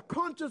walk with a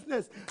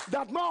consciousness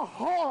that my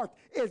heart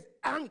is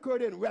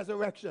anchored in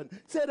resurrection.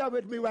 Say that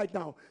with me right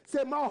now.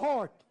 Say, my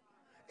heart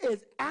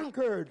is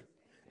anchored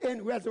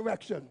in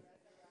resurrection.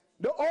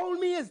 The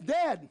old me is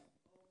dead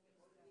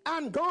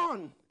and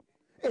gone.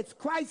 It's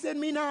Christ in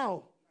me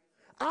now.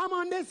 I'm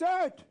on this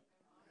earth,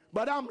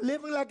 but I'm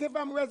living like if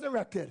I'm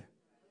resurrected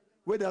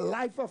with the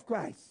life of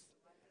Christ.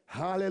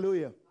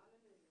 Hallelujah.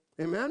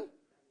 Amen.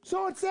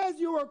 So it says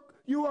you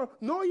were,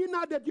 know ye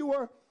not that you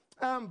were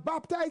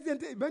baptized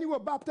into, when you were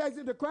baptized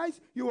into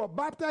Christ, you were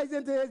baptized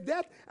into his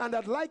death, and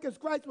that like as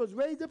Christ was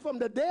raised up from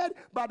the dead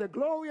by the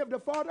glory of the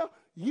Father,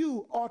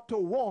 you ought to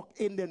walk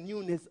in the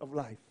newness of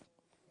life.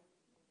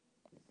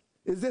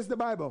 Is this the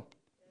Bible?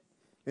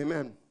 Yes.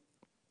 Amen.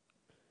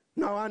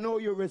 Now I know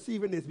you're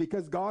receiving this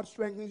because God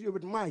strengthens you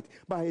with might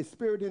by his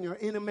spirit in your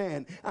inner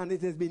man, and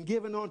it has been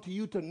given unto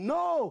you to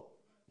know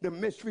the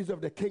mysteries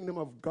of the kingdom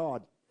of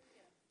God.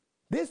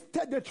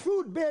 The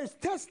truth bears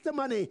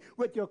testimony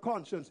with your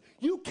conscience.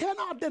 You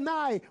cannot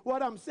deny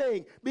what I'm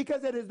saying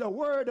because it is the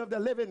word of the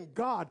living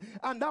God.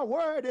 And that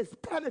word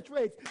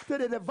penetrates to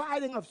the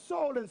dividing of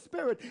soul and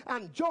spirit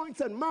and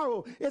joints and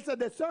marrow. It's a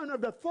discerner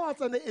of the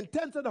thoughts and the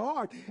intents of the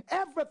heart.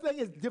 Everything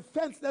is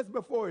defenseless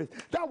before it.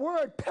 That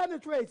word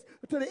penetrates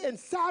to the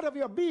inside of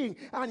your being,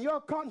 and your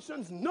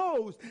conscience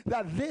knows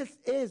that this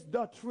is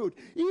the truth.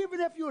 Even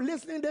if you're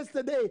listening to this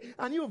today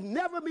and you've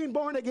never been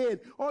born again,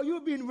 or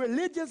you've been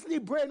religiously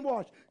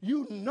brainwashed,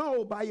 you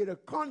know by your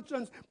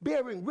conscience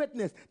bearing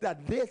witness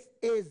that this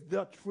is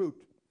the truth.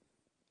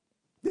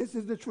 This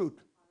is the truth.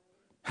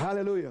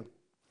 Hallelujah.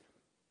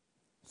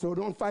 So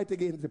don't fight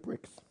against the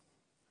pricks.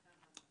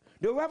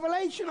 The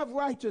revelation of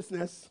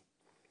righteousness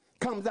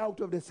comes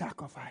out of the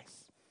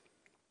sacrifice.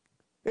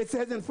 It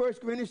says in 1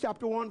 Corinthians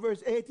chapter 1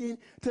 verse 18,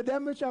 to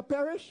them which shall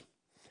perish,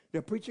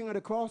 the preaching of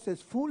the cross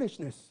is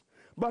foolishness.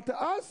 But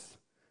to us,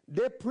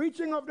 the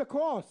preaching of the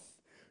cross,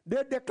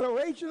 the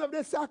declaration of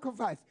the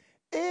sacrifice,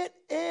 it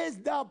is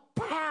the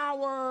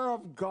power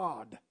of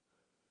God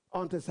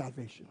unto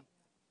salvation.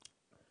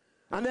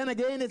 And then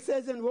again it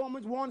says in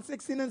Romans 1,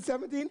 16 and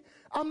 17,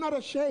 I'm not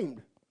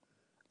ashamed.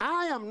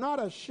 I am not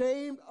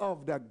ashamed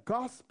of the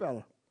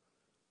gospel.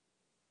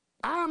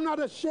 I am not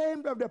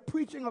ashamed of the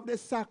preaching of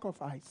this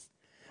sacrifice.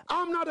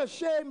 I'm not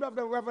ashamed of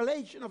the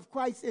revelation of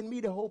Christ in me,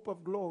 the hope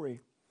of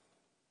glory.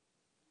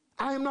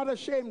 I am not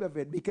ashamed of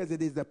it because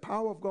it is the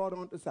power of God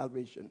unto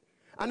salvation.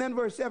 And then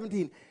verse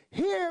 17,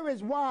 here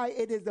is why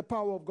it is the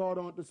power of God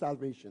unto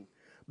salvation.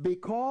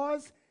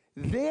 Because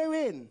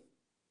therein,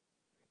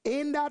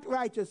 in that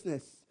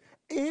righteousness,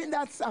 in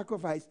that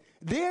sacrifice,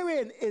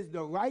 therein is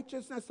the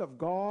righteousness of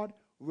God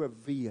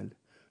revealed.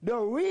 The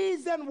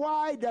reason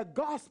why the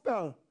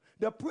gospel,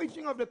 the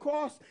preaching of the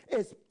cross,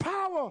 is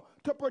power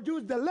to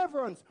produce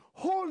deliverance,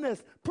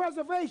 wholeness,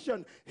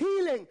 preservation,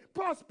 healing,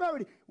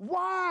 prosperity.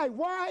 Why?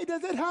 Why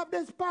does it have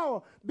this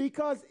power?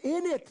 Because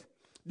in it,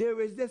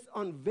 there is this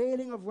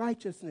unveiling of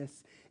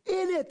righteousness.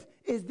 In it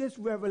is this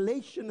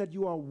revelation that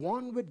you are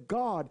one with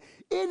God.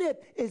 In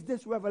it is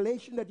this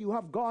revelation that you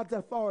have God's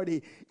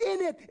authority.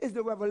 In it is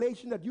the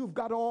revelation that you've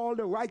got all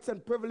the rights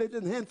and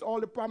privileges, and hence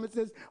all the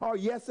promises are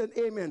yes and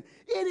amen.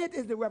 In it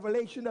is the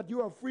revelation that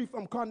you are free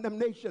from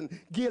condemnation,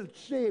 guilt,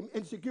 shame,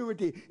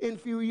 insecurity,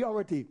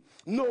 inferiority.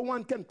 No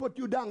one can put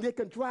you down. They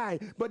can try,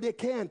 but they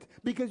can't,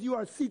 because you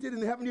are seated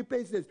in heavenly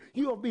places.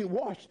 You have been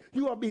washed.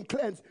 You have been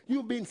cleansed.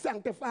 You've been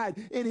sanctified.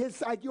 In his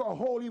sight you are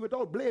holy,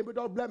 without blame,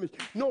 without blemish.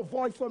 No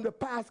voice from the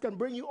past can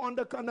bring you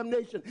under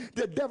condemnation.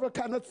 The devil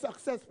cannot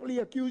successfully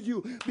accuse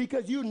you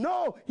because you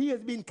know he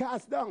has been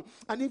cast down.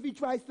 And if he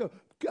tries to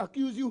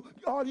accuse you,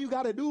 all you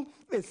got to do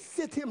is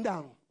sit him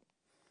down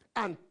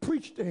and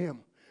preach to him.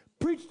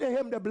 Preach to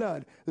him the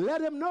blood.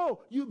 Let him know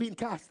you've been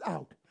cast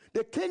out.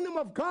 The kingdom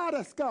of God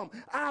has come.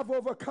 I've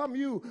overcome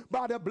you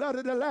by the blood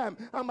of the Lamb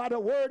and by the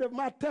word of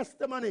my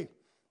testimony.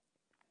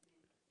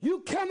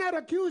 You cannot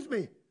accuse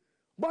me.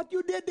 But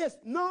you did this.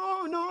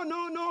 No, no,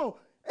 no, no.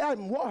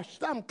 I'm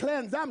washed, I'm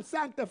cleansed, I'm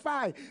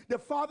sanctified. The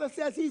Father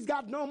says he's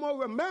got no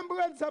more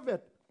remembrance of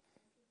it.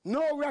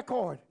 No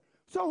record.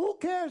 So who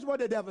cares what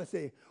the devil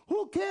say?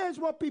 Who cares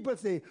what people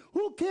say?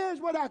 Who cares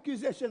what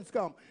accusations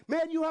come?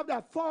 Man, you have the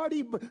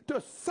authority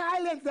to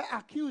silence the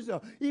accuser,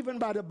 even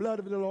by the blood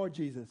of the Lord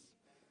Jesus.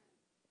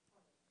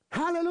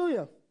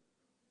 Hallelujah.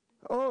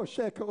 Oh,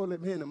 shake holy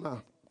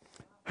man.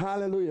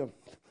 Hallelujah.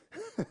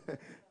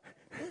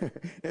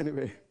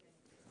 Anyway,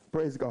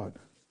 praise God.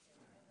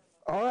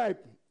 All right.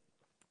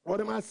 What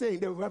am I saying?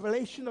 The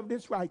revelation of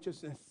this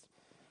righteousness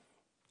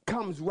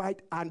comes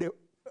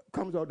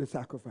comes out of the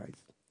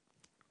sacrifice.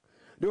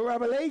 The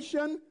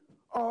revelation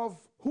of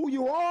who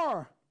you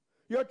are,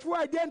 your true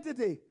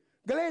identity,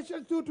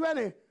 Galatians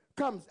 2:20,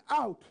 comes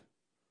out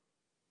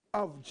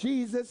of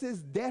Jesus'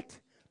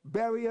 death,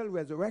 burial,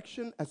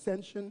 resurrection,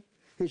 ascension,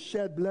 his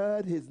shed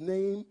blood, his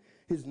name,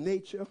 his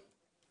nature,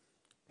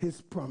 his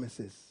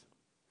promises.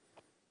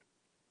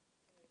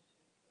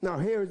 Now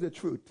here is the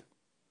truth.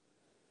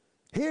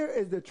 Here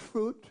is the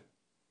truth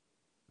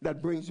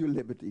that brings you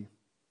liberty.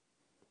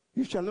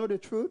 You shall know the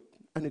truth,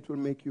 and it will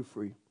make you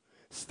free.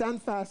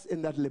 Stand fast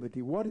in that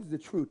liberty. What is the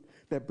truth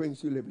that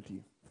brings you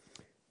liberty?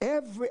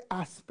 Every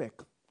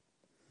aspect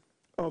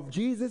of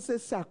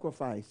Jesus'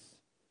 sacrifice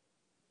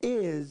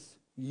is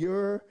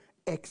your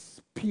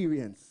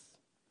experience.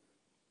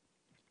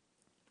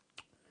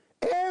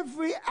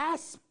 Every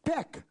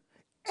aspect.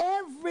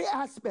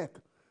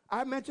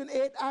 I mentioned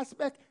 8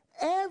 aspects.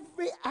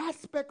 Every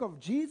aspect of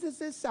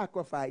Jesus'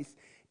 sacrifice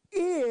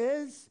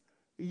is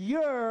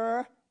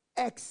your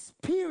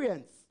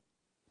experience.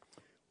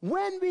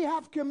 When we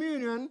have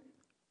communion,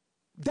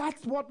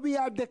 that's what we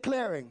are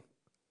declaring.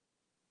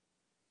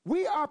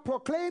 We are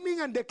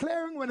proclaiming and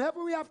declaring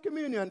whenever we have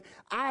communion,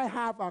 I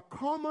have a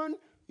common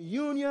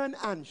union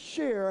and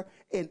share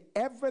in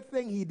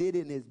everything he did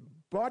in his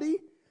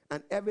body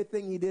and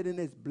everything he did in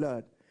his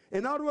blood.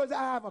 In other words,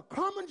 I have a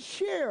common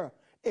share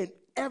in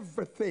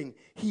everything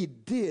he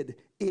did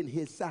in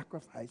his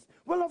sacrifice.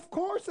 Well, of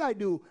course I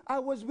do. I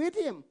was with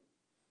him.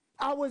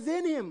 I was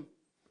in him.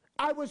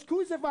 I was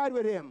crucified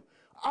with him.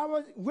 I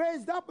was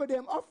raised up with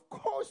him. Of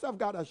course I've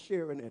got a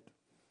share in it.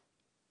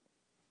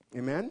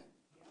 Amen?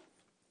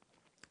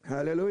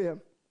 Hallelujah.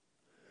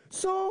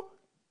 So,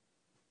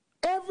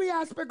 every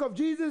aspect of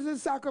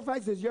Jesus'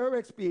 sacrifice is your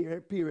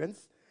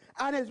experience,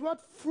 and is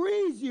what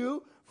frees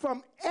you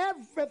from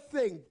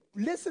everything.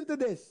 Listen to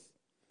this.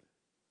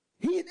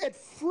 It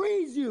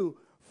frees you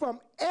from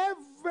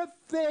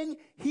everything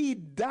he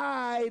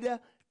died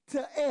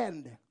to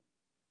end.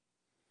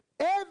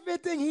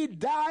 Everything he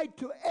died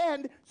to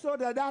end, so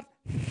that that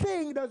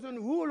thing doesn't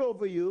rule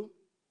over you.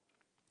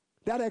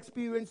 That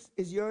experience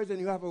is yours and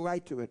you have a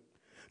right to it.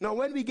 Now,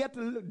 when we get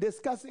to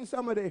discussing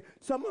some of the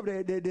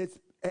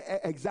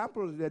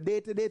examples, the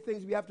day-to-day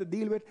things we have to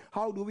deal with,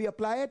 how do we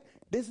apply it?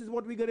 This is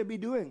what we're going to be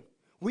doing.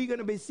 We're going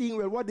to be seeing,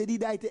 well, what did he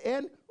die to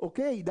end?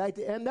 Okay, he died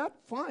to end that?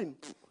 Fine.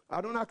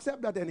 I don't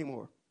accept that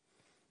anymore.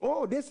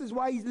 Oh, this is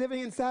why he's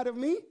living inside of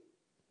me?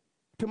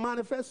 To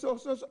manifest so.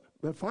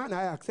 Well, fine,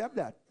 I accept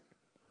that.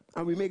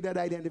 And we make that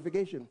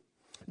identification.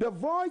 The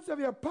voice of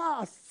your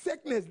past,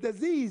 sickness,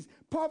 disease,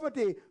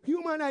 poverty,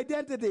 human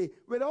identity,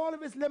 with all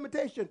of its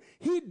limitation,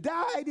 he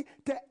died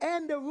to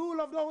end the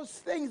rule of those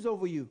things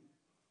over you.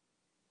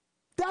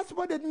 That's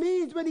what it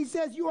means when he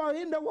says you are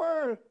in the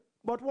world,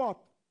 but what?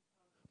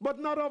 But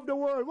not of the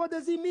world. What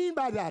does he mean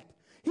by that?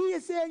 He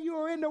is saying you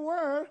are in the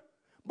world,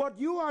 but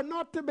you are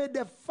not to be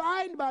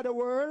defined by the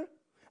world,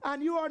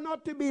 and you are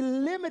not to be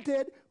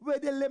limited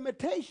with the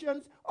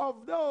limitations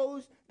of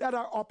those that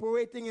are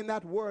operating in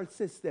that world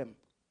system.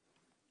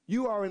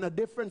 You are in a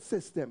different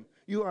system.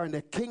 You are in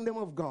the kingdom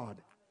of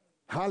God.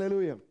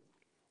 Hallelujah.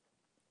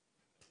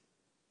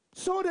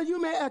 So that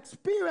you may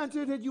experience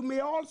it, that you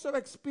may also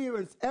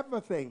experience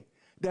everything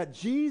that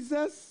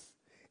Jesus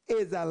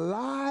is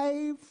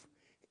alive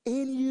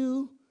in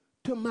you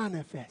to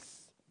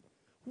manifest.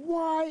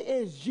 Why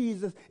is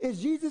Jesus?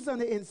 Is Jesus on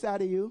the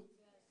inside of you?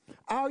 Yes.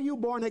 Are you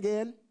born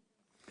again?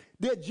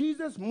 Did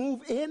Jesus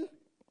move in?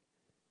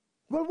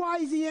 Well, why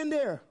is he in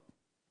there?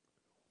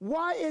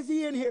 Why is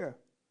he in here?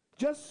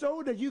 Just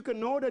so that you can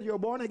know that you're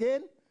born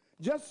again?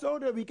 Just so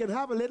that we can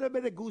have a little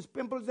bit of goose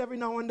pimples every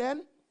now and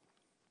then?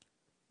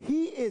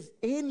 He is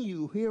in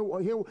you. Here.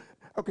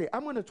 Okay,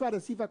 I'm going to try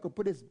to see if I can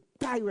put this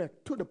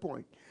direct to the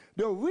point.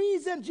 The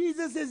reason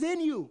Jesus is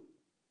in you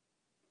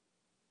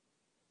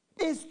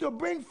is to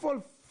bring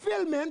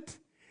fulfillment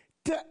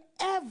to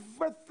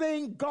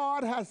everything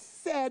God has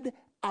said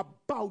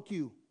about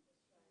you.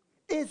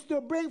 It's to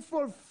bring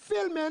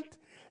fulfillment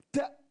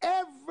to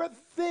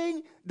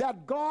everything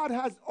that God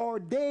has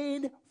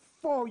ordained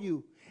for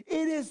you.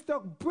 It is to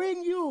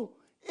bring you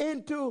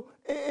into,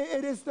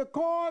 it is to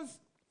cause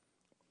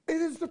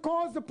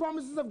the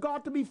promises of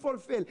God to be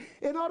fulfilled.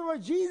 In other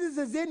words, Jesus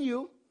is in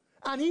you,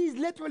 and he's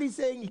literally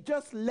saying,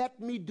 just let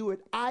me do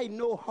it. I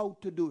know how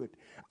to do it.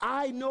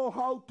 I know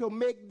how to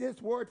make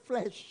this word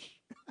flesh.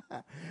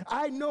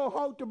 I know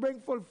how to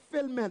bring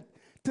fulfillment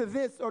to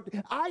this.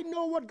 I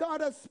know what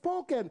God has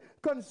spoken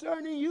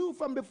concerning you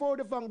from before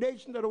the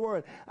foundation of the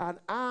world. And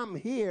I'm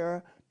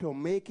here to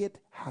make it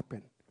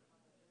happen.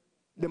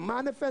 The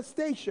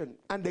manifestation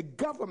and the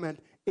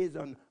government is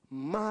on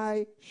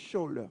my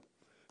shoulder.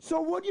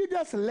 So would you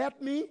just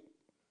let me?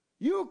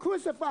 You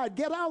crucified,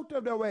 get out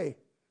of the way.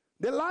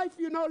 The life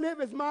you now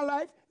live is my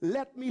life.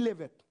 Let me live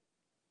it.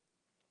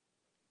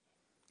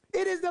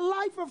 It is the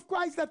life of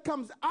Christ that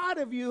comes out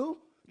of you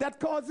that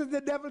causes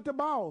the devil to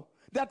bow,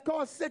 that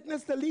causes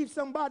sickness to leave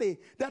somebody,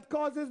 that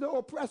causes the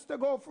oppressed to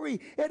go free.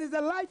 It is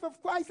the life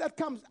of Christ that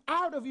comes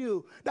out of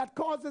you that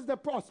causes the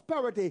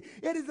prosperity.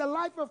 It is the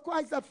life of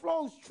Christ that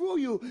flows through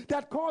you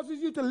that causes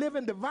you to live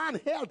in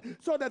divine health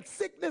so that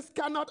sickness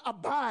cannot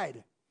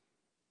abide.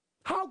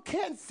 How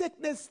can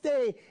sickness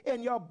stay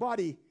in your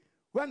body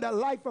when the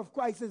life of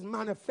Christ is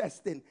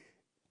manifesting?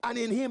 And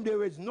in him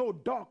there is no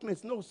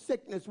darkness, no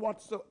sickness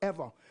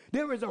whatsoever.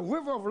 There is a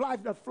river of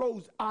life that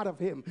flows out of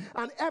him.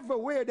 And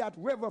everywhere that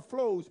river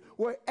flows,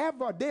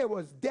 wherever there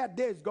was death,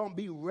 there's going to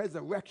be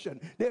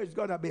resurrection. There's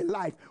going to be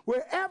life.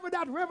 Wherever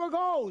that river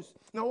goes,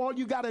 now all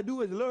you got to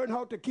do is learn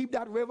how to keep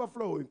that river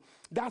flowing.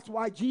 That's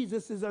why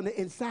Jesus is on the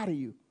inside of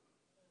you.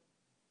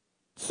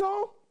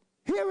 So,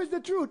 here is the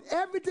truth.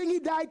 Everything he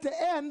died to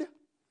end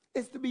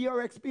is to be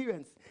your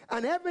experience.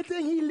 And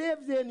everything he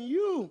lives in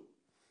you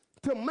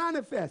to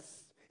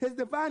manifest. His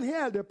divine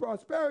health, the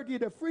prosperity,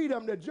 the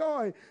freedom, the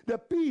joy, the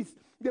peace,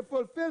 the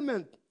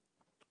fulfillment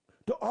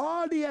to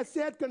all he has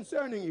said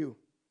concerning you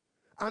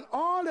and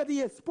all that he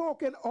has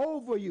spoken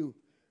over you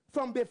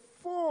from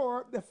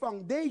before the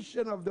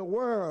foundation of the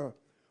world.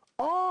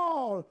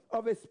 All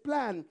of his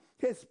plan,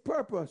 his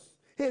purpose,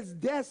 his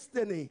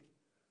destiny,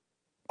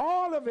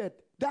 all of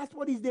it, that's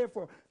what he's there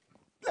for.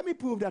 Let me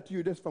prove that to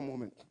you just for a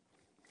moment.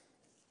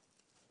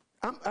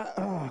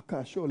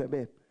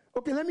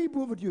 Okay, let me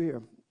prove it to you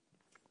here.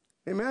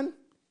 Amen?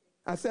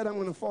 I said I'm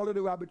going to follow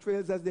the rabbit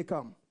trails as they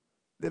come.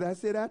 Did I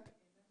say that?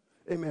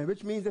 Amen.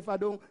 Which means if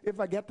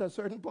I get to a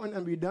certain point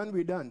and we're done,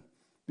 we're done.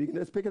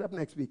 Let's pick it up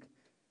next week.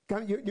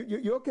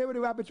 You okay with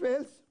the rabbit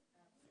trails?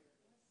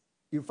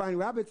 You find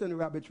rabbits on the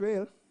rabbit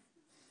trail.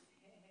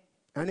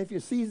 And if you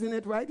season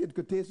it right, it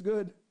could taste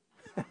good.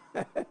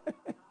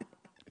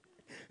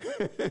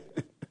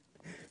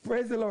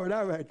 Praise the Lord.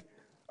 All right.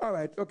 All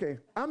right. Okay.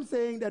 I'm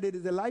saying that it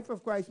is the life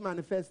of Christ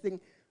manifesting.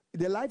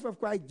 The life of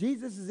Christ,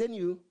 Jesus is in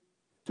you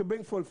to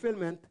bring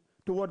fulfillment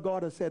to what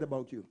God has said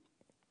about you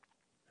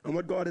and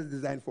what God has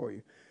designed for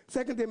you.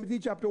 2 Timothy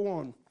chapter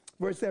 1,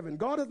 verse 7.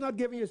 God has not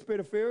given you a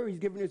spirit of fear. He's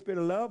given you a spirit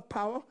of love,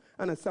 power,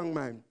 and a sound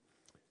mind.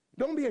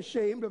 Don't be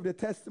ashamed of the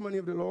testimony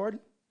of the Lord,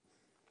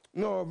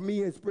 nor of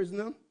me as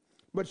prisoner,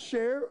 but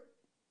share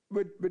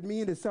with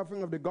me in the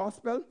suffering of the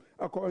gospel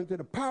according to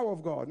the power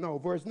of God. Now,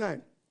 verse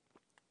 9.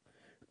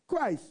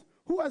 Christ,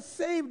 who has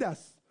saved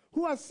us,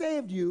 who has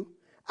saved you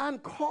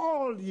and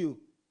called you.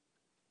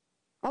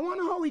 I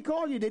wonder how he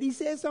called you. Did he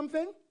say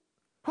something?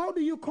 How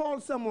do you call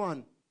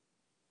someone?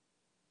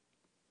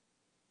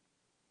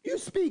 You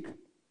speak.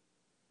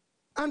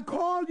 And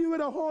called you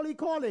with a holy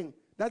calling.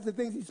 That's the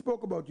things he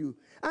spoke about you.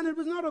 And it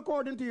was not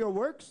according to your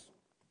works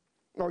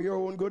or your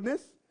own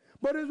goodness,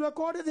 but it was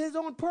according to his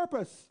own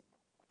purpose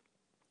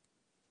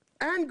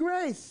and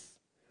grace,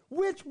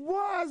 which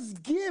was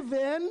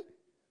given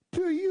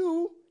to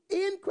you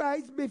in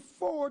Christ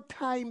before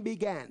time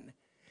began.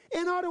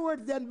 In other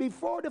words, then,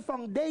 before the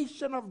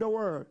foundation of the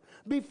world,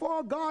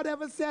 before God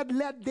ever said,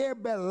 let there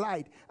be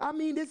light. I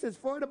mean, this is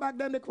further back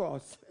than the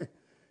cross.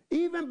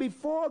 Even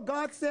before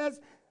God says,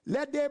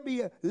 let there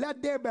be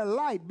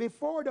light,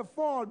 before the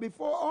fall,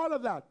 before all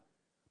of that,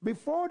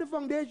 before the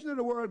foundation of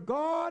the world,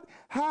 God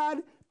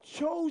had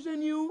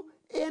chosen you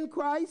in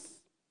Christ,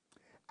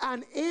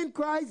 and in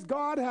Christ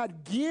God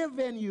had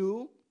given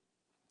you.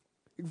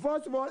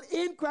 First of all,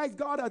 in Christ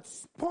God had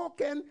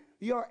spoken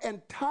your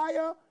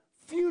entire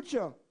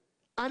future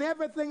and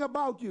everything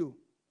about you.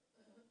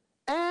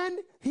 And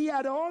he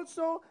had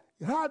also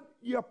had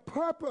your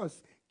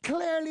purpose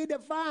clearly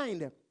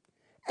defined.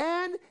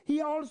 And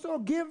he also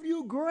gave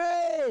you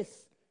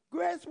grace.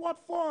 Grace what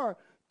for?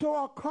 To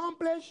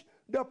accomplish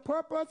the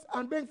purpose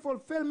and bring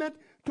fulfillment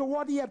to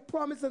what he had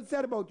promised and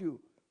said about you.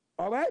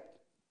 All right?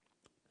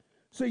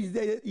 So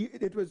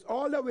it was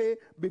all the way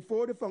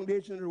before the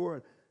foundation of the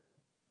world.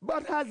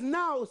 But has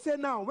now, say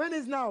now, when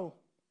is now?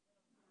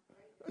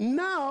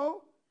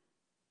 Now,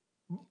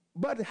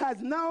 but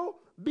has now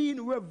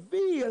been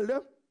revealed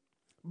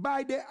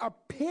by the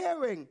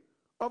appearing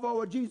of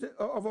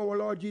our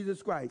Lord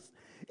Jesus Christ.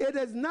 It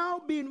has now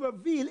been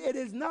revealed. It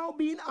is now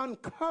being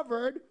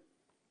uncovered.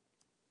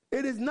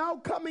 It is now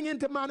coming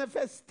into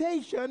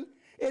manifestation.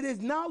 It is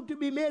now to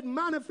be made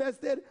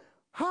manifested.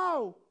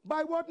 How?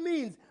 By what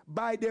means?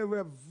 By the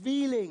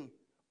revealing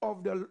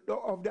of the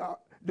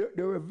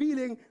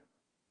revealing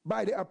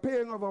by the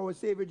appearing of our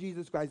Savior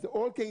Jesus Christ. The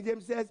Old King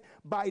James says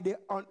by the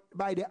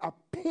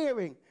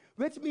appearing,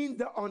 which means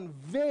the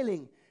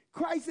unveiling.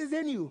 Christ is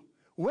in you.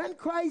 When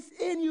Christ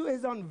in you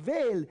is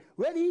unveiled,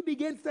 when he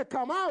begins to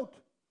come out,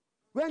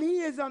 when he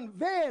is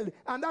unveiled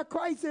and that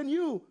Christ in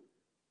you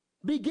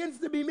begins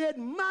to be made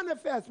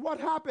manifest,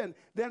 what happened?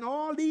 Then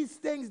all these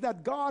things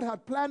that God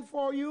had planned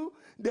for you,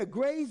 the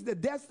grace, the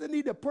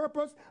destiny, the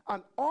purpose,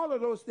 and all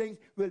of those things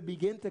will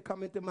begin to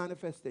come into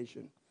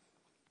manifestation.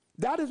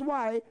 That is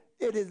why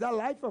it is the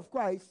life of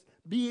Christ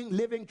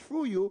living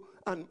through you,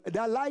 and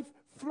that life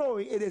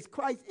flowing. It is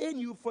Christ in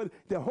you for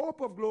the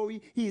hope of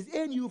glory. He is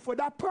in you for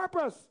that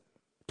purpose,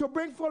 to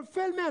bring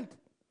fulfillment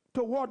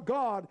to what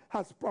God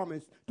has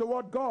promised, to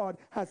what God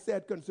has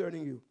said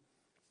concerning you.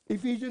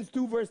 Ephesians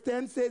 2 verse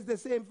 10 says the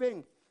same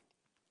thing.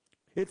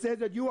 It says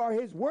that you are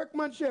his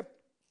workmanship,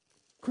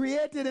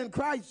 created in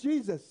Christ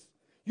Jesus.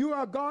 You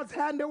are God's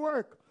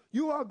handiwork.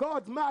 You are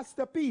God's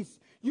masterpiece.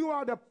 You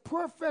are the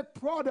perfect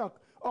product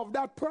of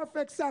that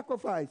perfect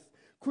sacrifice,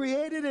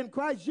 created in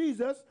Christ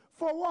Jesus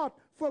for what?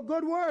 For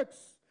good works,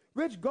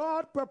 which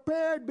God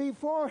prepared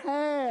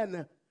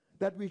beforehand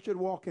that we should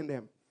walk in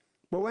them.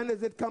 But when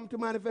does it come to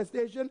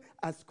manifestation?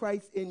 As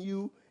Christ in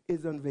you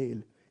is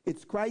unveiled.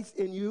 It's Christ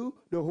in you,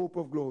 the hope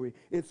of glory.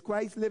 It's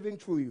Christ living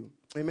through you.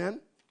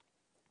 Amen?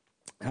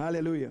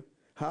 Hallelujah.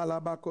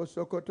 So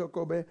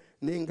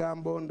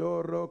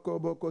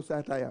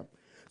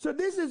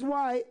this is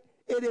why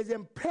it is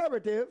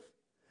imperative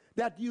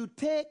that you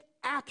take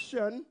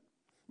action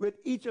with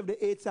each of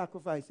the 8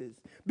 sacrifices.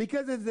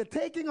 Because it's the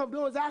taking of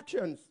those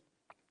actions.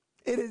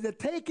 It is the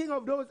taking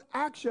of those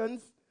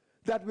actions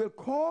that will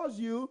cause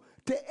you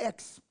to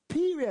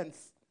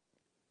experience.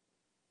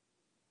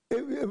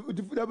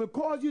 That will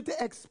cause you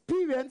to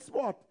experience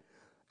what?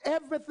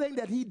 Everything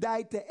that he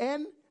died to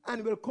end,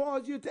 and will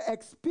cause you to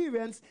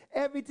experience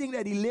everything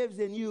that he lives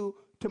in you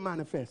to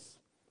manifest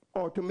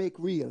or to make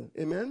real.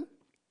 Amen?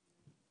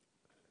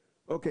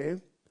 Okay.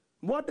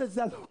 What does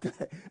that look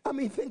like? I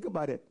mean, think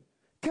about it.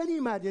 Can you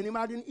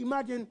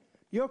imagine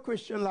your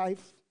Christian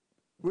life,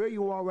 where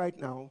you are right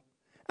now,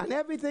 and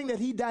everything that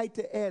he died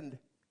to end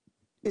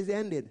is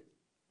ended.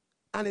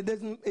 And it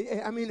doesn't,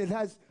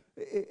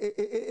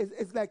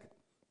 it's like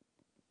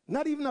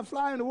not even a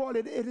fly on the wall.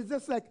 It is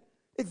just like,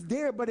 it's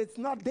there, but it's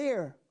not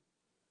there.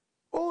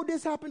 Oh,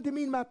 this happened to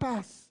me in my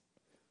past.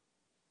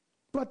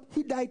 But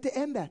he died to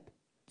end that.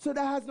 So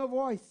that has no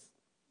voice.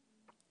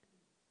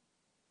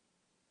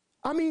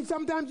 I mean,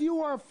 sometimes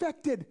you are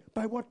affected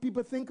by what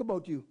people think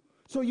about you.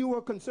 So you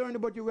are concerned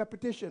about your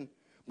reputation.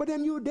 But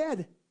then you're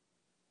dead.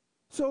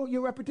 So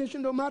your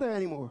reputation don't matter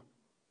anymore.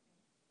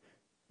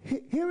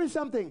 Here is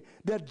something.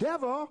 The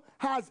devil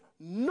has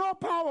no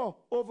power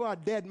over a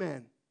dead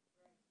man.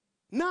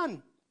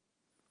 None.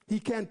 He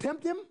can't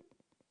tempt him.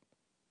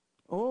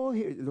 Oh,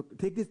 here, look,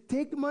 take this,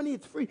 take the money,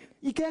 it's free.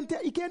 He can't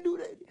do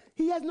that.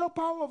 He has no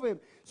power over him.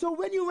 So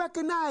when you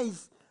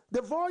recognize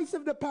the voice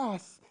of the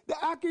past, the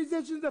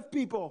accusations of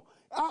people,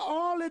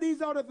 all of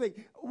these other things,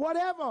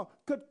 whatever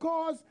could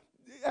cause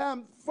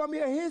from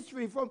your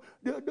history, from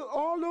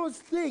all those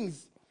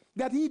things,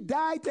 that he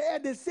died to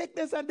end the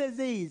sickness and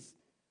disease.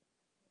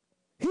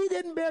 He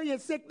didn't bear your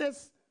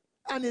sickness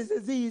and his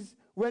disease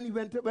when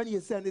he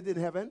ascended in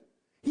heaven.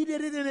 He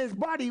did it in his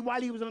body while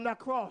he was on that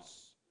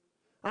cross.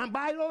 And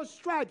by those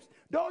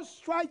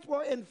stripes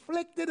were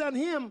inflicted on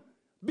him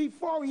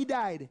before he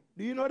died.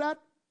 Do you know that?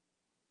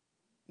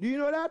 Do you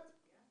know that?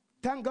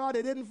 Thank God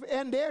it didn't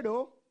end there,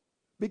 though,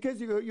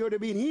 because you would have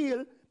been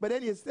healed, but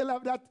then you still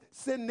have that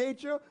sin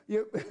nature.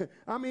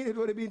 I mean, it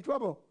would have been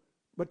trouble.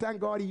 But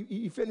thank God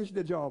he finished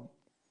the job.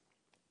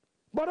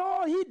 But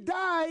he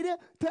died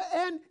to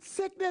end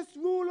sickness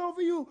rule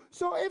over you.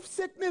 So if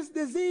sickness,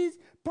 disease,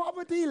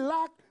 poverty,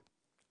 lack,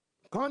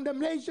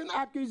 condemnation,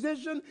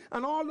 accusation,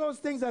 and all those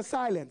things are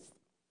silenced.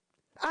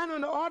 And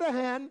on the other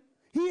hand,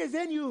 he is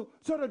in you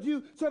so that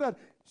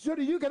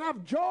you can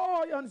have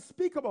joy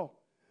unspeakable,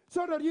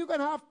 so that you can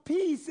have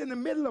peace in the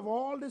middle of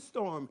all the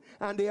storm.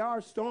 And there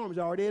are storms,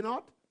 are they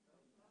not?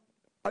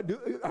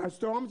 Are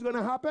storms going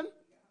to happen?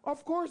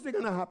 Of course they're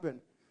going to happen.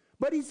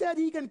 But he said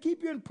he can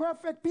keep you in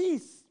perfect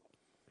peace.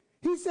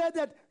 He said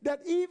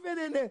that even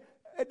in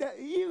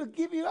he will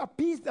give you a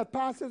peace that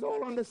passes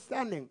all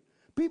understanding.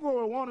 People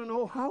will want to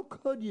know, how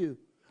could you?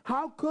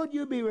 How could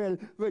you be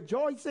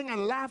rejoicing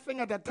and laughing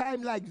at a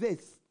time like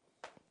this?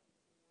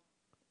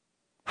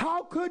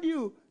 How could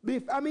you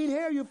be? I mean,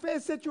 here you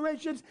face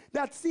situations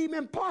that seem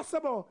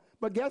impossible.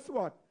 But guess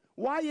what?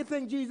 Why you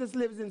think Jesus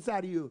lives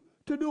inside of you?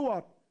 To do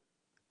what?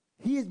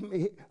 His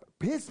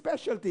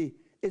specialty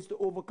is to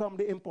overcome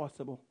the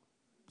impossible.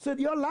 So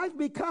your life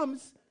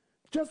becomes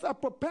just a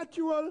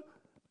perpetual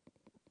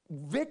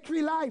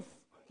victory life.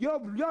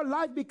 Your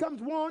life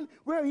becomes one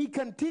where he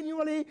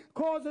continually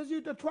causes you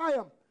to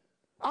triumph.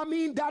 I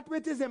mean, that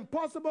which is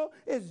impossible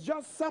is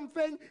just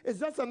something, it's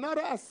just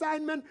another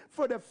assignment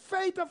for the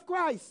faith of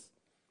Christ.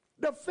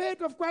 The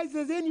faith of Christ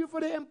is in you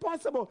for the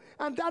impossible.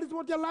 And that is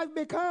what your life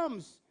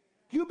becomes.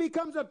 You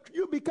become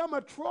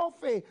a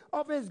trophy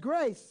of his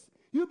grace.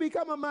 You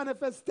become a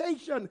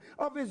manifestation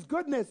of his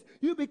goodness.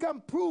 You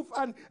become proof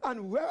and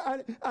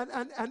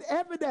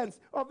evidence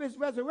of his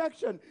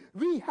resurrection.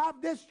 We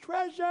have this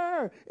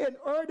treasure in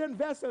earthen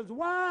vessels.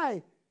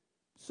 Why?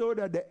 So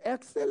that the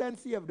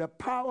excellency of the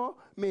power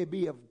may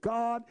be of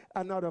God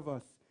and not of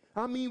us.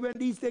 I mean, when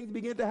these things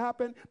begin to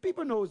happen,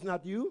 people know it's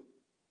not you.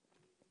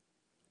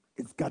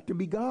 It's got to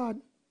be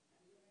God.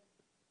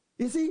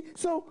 You see,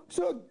 so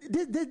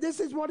this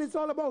is what it's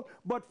all about.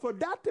 But for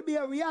that to be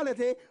a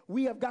reality,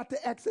 we have got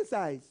to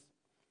exercise.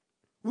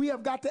 We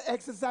have got to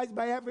exercise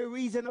by every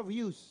reason of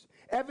use.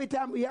 Every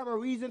time we have a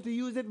reason to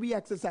use it, we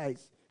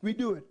exercise. We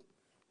do it.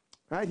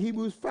 Right?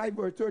 Hebrews 5,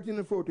 verse 13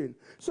 and 14.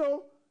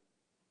 So,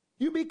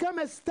 you become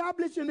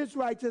established in this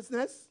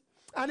righteousness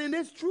and in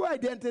this true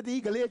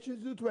identity,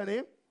 Galatians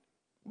 2:20,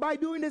 by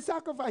doing the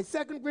sacrifice.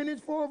 2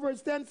 Corinthians 4,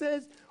 verse 10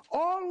 says,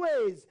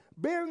 always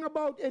bearing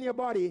about in your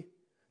body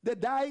the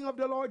dying of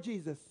the Lord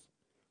Jesus.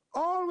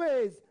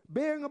 Always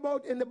bearing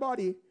about in the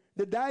body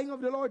the dying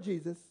of the Lord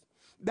Jesus,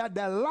 that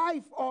the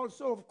life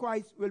also of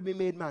Christ will be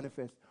made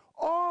manifest.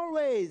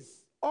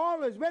 Always,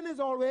 always. When is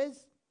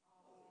always?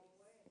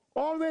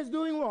 Always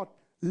doing what?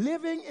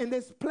 Living in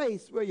this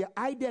place where you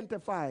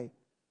identify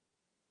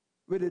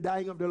with the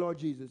dying of the Lord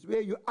Jesus,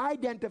 where you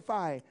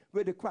identify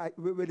with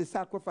the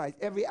sacrifice,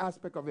 every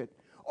aspect of it.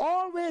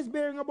 Always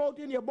bearing about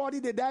in your body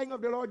the dying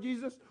of the Lord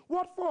Jesus.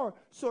 What for?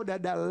 So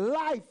that the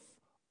life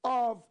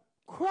of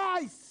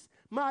Christ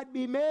might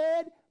be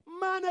made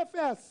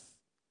manifest,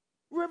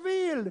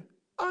 revealed,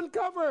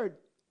 uncovered,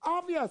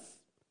 obvious.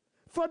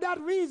 For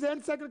that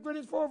reason, 2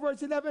 Corinthians 4,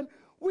 verse 11,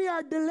 we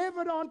are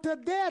delivered unto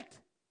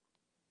death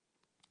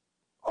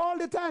all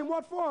the time.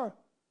 What for?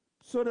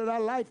 So that our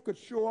life could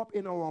show up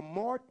in our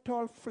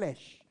mortal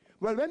flesh.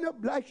 Well, when the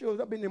life shows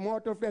up in the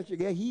mortal flesh, you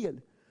get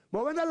healed.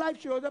 But when the life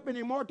shows up in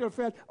the mortal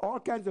flesh, all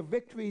kinds of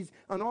victories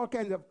and all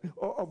kinds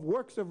of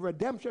works of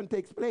redemption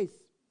takes place.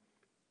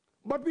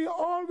 But we are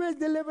always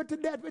delivered to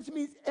death, which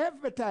means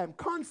every time,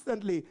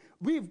 constantly,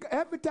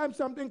 every time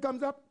something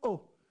comes up,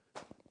 oh,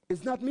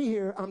 it's not me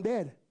here, I'm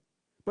dead.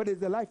 But it's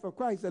the life of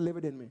Christ that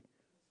liveth in me.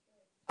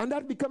 And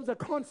that becomes a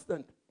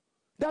constant.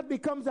 That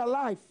becomes a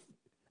life.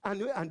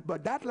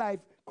 But that life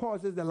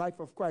causes the life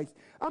of Christ.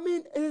 I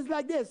mean, it is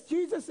like this.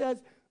 Jesus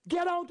says,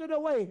 get out of the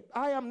way.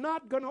 I am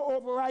not going to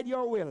override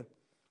your will.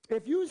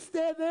 If you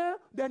stay there,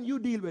 then you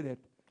deal with it.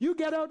 You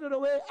get out of the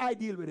way, I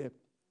deal with it.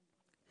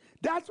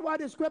 That's why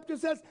the scripture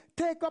says,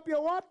 take up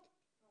your what?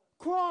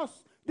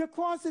 Cross. The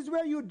cross is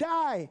where you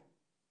die.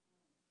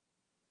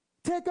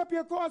 Take up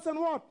your cross and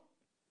what?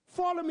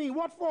 Follow me.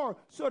 What for?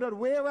 So that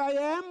where I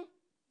am,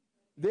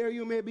 there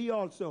you may be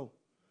also.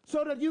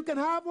 So that you can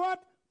have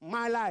what?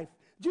 My life.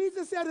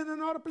 Jesus said in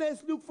another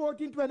place, Luke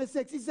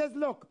 14:26, he says,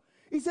 look,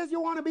 he says, you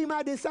want to be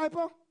my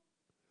disciple?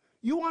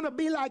 You want to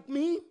be like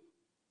me?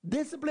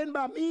 Disciplined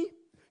by me?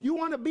 You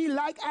want to be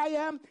like I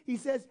am? He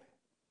says,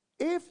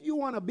 if you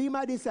want to be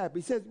my disciple,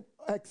 he says,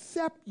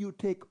 except you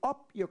take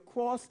up your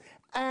cross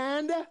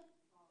and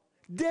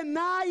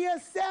deny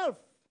yourself.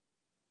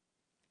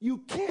 You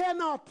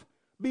cannot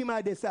be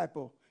my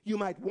disciple. You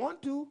might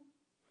want to.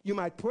 You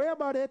might pray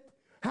about it.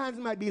 Hands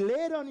might be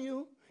laid on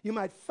you. You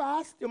might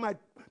fast. You might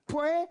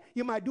pray.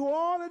 You might do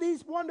all of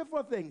these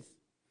wonderful things.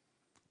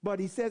 But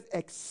he says,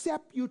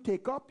 except you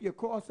take up your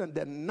cross and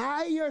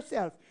deny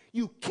yourself,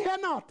 you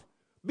cannot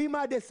be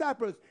my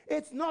disciples.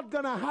 It's not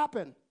going to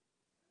happen.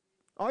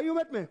 Are you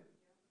with me?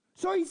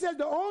 So he says,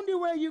 the only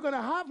way you're going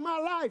to have my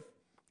life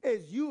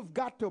is you've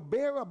got to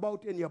bear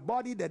about in your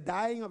body the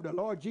dying of the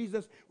Lord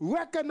Jesus.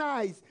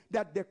 Recognize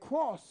that the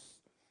cross,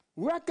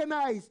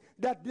 recognize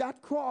that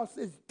that cross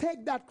is,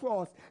 take that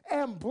cross,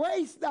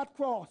 embrace that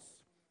cross.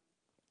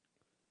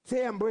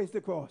 Say, embrace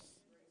the cross.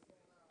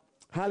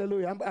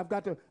 Hallelujah. I've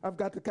got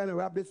to kind of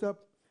wrap this up.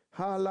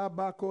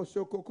 Halabako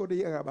sokoko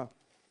de yaraba.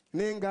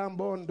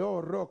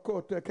 Ningambondo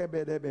rokote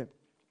kebedebe.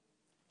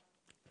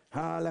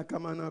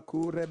 Halakamana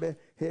kurebe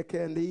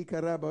hekendi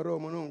karabaro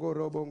monongo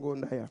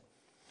robongondaya.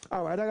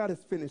 All right, I got to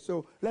finish.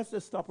 So let's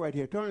just stop right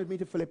here. Turn with me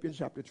to Philippians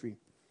chapter 3.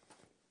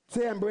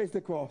 Say, embrace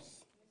the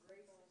cross.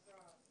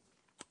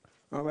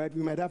 All right,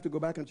 we might have to go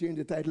back and change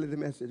the title of the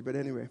message, but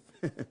anyway.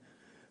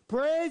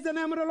 Praise the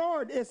name of the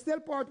Lord. It's still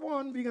part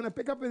 1. We're going to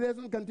pick up with this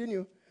and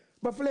continue.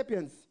 But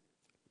Philippians,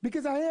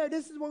 because I hear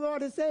this is what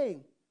God is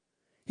saying.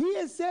 He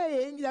is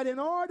saying that in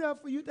order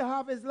for you to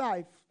have his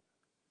life,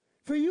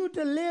 for you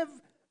to live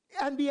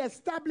and be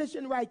established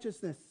in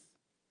righteousness,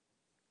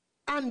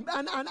 and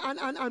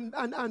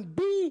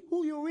be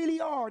who you really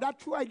are, that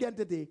true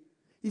identity,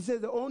 he says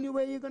the only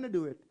way you're going to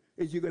do it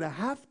is you're going to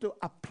have to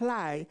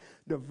apply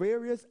the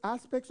various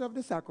aspects of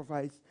the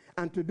sacrifice.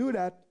 And to do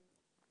that,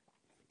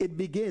 it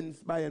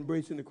begins by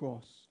embracing the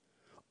cross.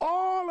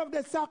 All of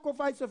the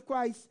sacrifice of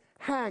Christ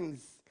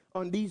hangs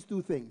on these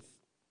two things: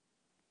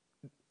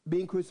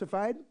 being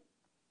crucified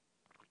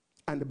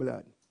and the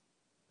blood.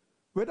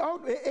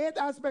 Without 8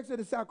 aspects of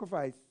the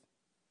sacrifice,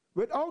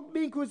 without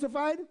being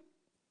crucified,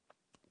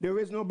 there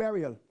is no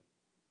burial.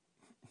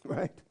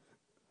 Right?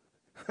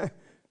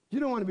 You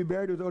don't want to be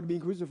buried without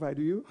being crucified,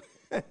 do you?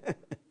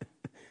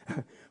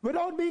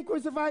 Without being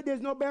crucified,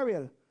 there's no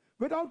burial.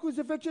 Without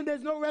crucifixion,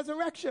 there's no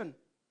resurrection.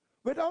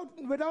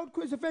 Without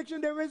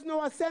crucifixion, there is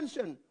no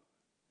ascension.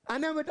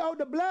 And then without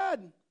the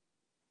blood,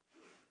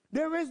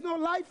 there is no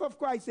life of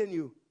Christ in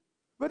you.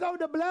 Without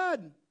the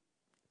blood,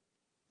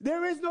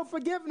 there is no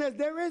forgiveness.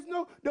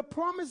 The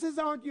promises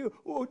aren't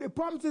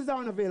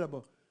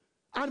available.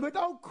 And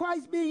without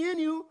Christ being in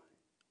you,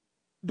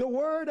 the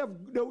word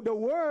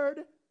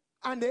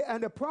and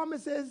the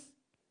promises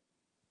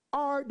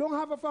don't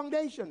have a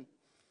foundation.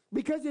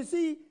 Because you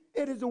see,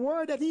 it is the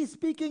word that he's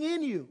speaking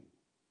in you.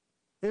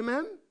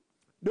 Amen?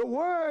 The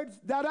words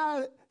that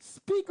I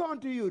speak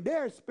unto you,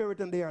 their spirit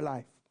and their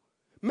life.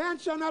 Man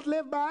shall not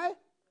live by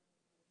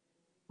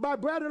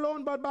bread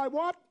alone, but by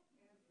what?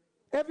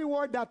 Every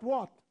word that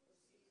what?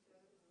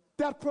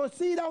 That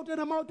proceed out of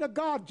the mouth of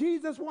God.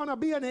 Jesus want to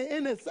be on the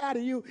inner side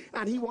of you,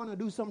 and he want to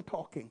do some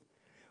talking.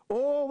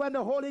 Oh, when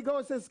the Holy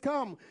Ghost has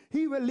come,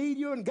 he will lead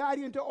you and guide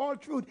you into all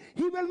truth.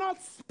 He will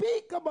not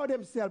speak about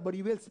himself, but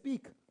he will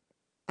speak.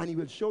 And he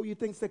will show you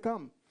things to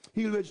come.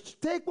 He will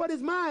take what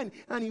is mine,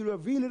 and he will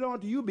reveal it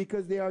unto you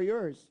because they are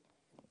yours.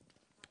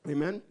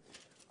 Amen?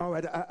 All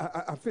right,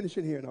 I'm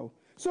finishing here now.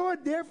 So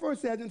it therefore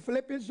says in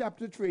Philippians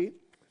chapter 3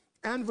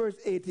 and verse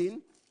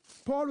 18,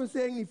 Paul was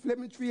saying in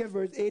Philippians 3 and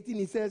verse 18,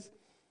 he says,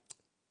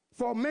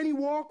 for many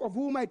walk, of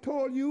whom I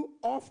told you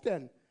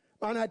often,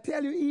 and I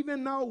tell you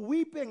even now,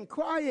 weeping,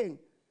 crying,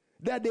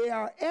 that they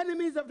are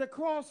enemies of the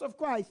cross of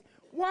Christ.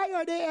 Why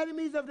are they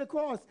enemies of the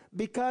cross?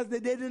 Because they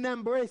didn't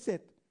embrace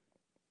it.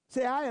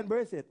 Say, I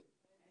embrace it.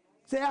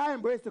 Say, I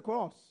embrace the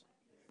cross.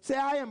 Say,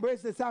 I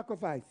embrace the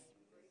sacrifice.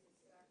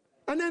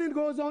 And then it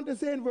goes on to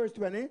say in verse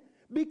 20,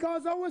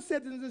 because our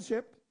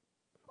citizenship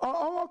or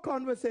our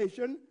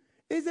conversation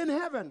is in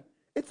heaven.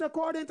 It's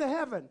according to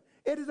heaven.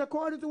 It is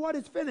according to what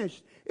is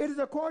finished. It is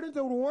according to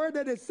the word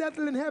that is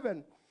settled in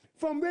heaven,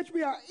 from which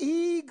we are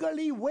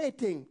eagerly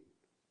waiting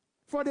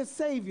for the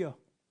Savior,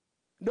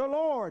 the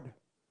Lord,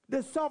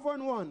 the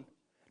Sovereign One,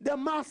 the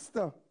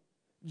Master,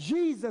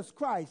 Jesus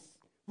Christ.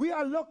 We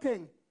are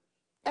looking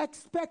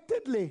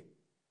expectantly,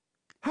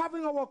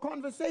 having our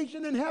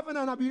conversation in heaven,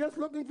 and I'll be just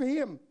looking for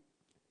him,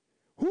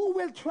 who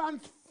will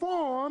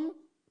transform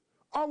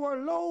our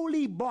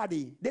lowly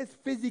body, this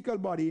physical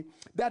body,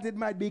 that it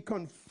might be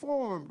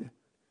conformed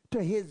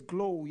to his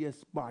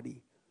glorious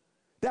body,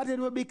 that it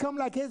will become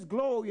like his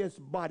glorious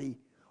body.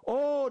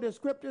 Oh, the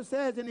scripture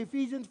says in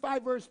Ephesians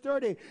 5 verse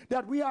 30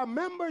 that we are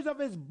members of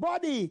his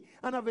body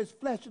and of his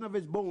flesh and of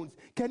his bones.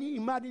 Can you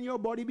imagine your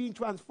body being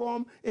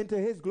transformed into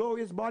his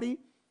glorious body?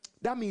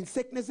 That means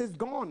sickness is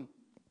gone.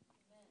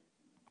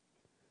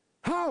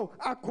 How?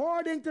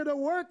 According to the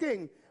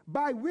working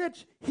by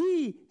which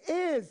he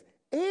is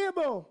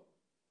able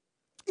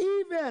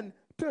even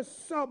to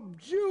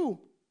subdue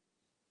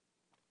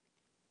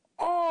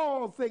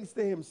all things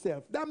to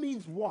himself. That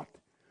means what?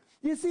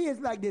 You see,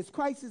 it's like this.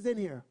 Christ is in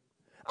here.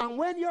 And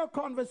when your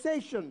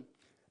conversation,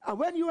 and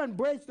when you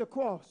embrace the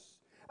cross,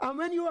 and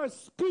when you are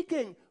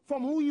speaking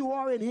from who you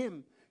are in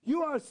him,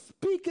 you are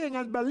speaking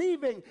and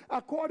believing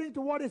according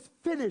to what is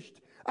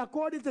finished,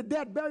 according to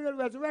death, burial,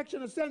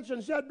 resurrection,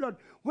 ascension, shed blood.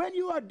 When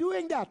you are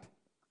doing that,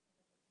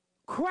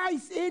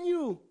 Christ in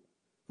you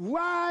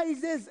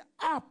rises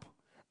up,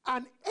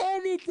 and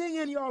anything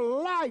in your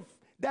life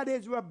that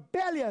is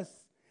rebellious,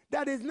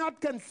 that is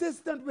not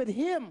consistent with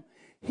him,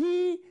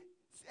 he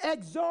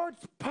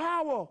exerts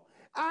power,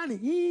 and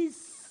he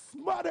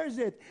smothers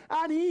it,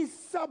 and he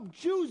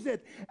subdues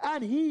it,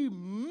 and he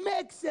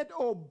makes it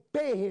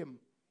obey him.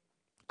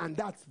 And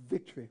that's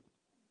victory.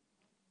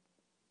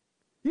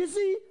 You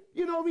see,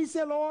 we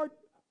say, Lord,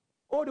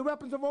 oh, the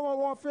weapons of our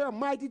warfare are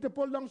mighty to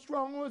pull down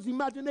strongholds,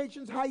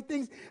 imaginations, high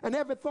things, and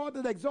every thought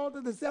that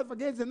exalted itself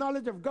against the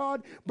knowledge of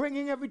God,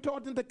 bringing every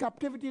thought into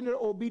captivity in the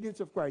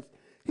obedience of Christ.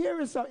 Here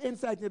is some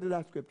insight into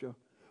that scripture.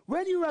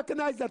 When you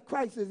recognize that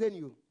Christ is in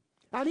you,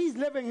 and he's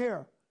living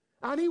here,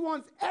 and he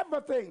wants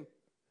everything.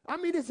 I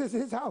mean, this is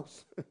his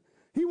house.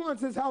 He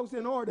wants his house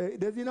in order,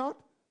 does he not?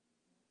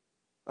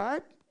 All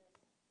right?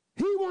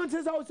 He wants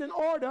his house in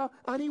order,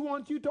 and he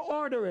wants you to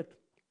order it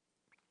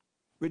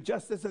with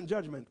justice and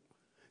judgment.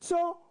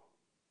 So,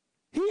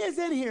 he is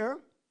in here,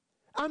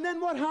 and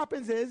then what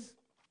happens is,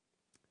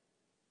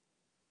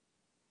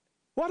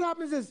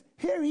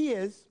 here he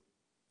is,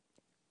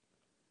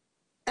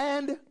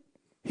 and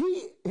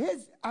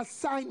his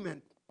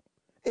assignment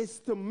is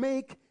to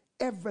make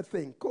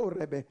everything.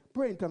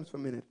 Pray in tongues for a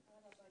minute.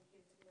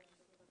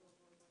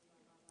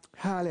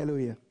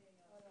 Hallelujah.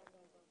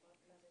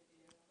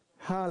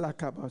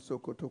 Halakaba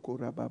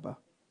sokotokura baba.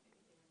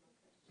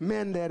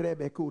 Mende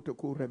rebe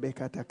kutoku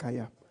rebeka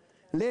takaya.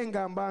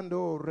 Lenga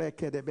mbando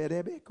reke de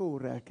berebe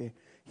kurake.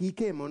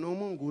 Hike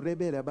monomungu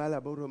rebe de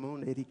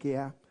balaboromon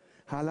erikea.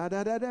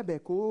 Halada de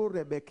beku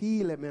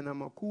rebekile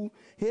menamaku.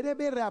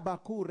 Herebe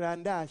rabaku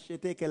randa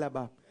sheteke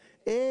laba.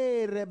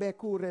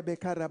 Rebeku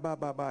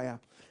rebekarababa baya.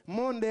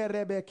 Monde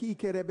rebeki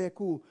ke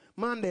rebeku.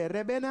 Mande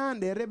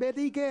rebenande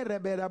rebedike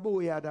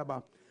reberabuya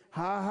daba.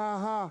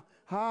 Ha.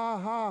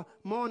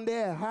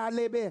 Monde,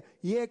 halebe,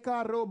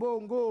 yeka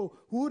robongo,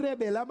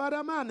 urebe la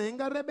baramana,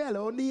 enga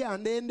rebela, ondi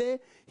andende,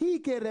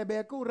 hike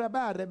rebeku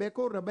raba,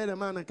 rebeku rebela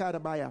mana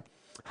karabaya.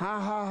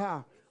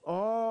 Ha.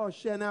 Oh,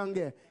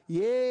 shenange,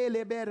 ye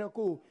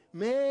lebereku,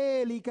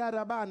 meli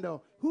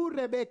karabando,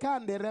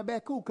 hurebekande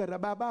rebeku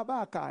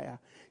karababakaya.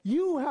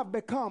 You have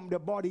become the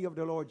body of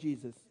the Lord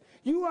Jesus.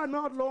 You are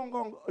not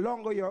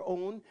longer your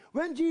own.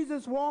 When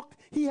Jesus walked,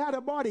 he had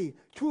a body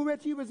through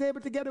which he was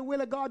able to get the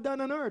will of God done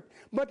on earth.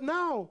 But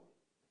now,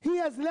 he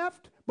has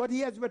left, but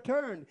he has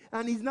returned,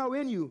 and he's now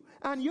in you.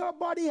 And your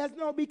body has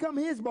now become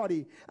his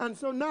body. And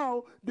so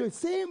now, the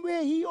same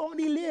way he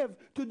only lived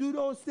to do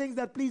those things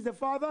that please the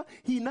Father,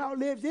 he now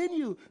lives in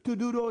you to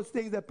do those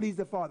things that please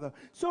the Father.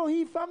 So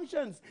he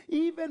functions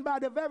even by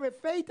the very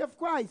faith of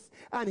Christ.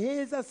 And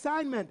his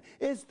assignment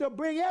is to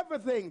bring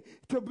everything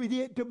to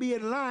be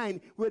in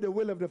line with the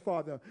will of the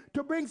Father.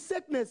 To bring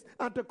sickness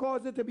and to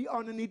cause it to be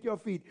underneath your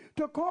feet.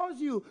 To cause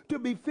you to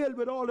be filled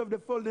with all of the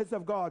fullness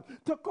of God.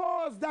 To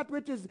cause that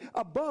which is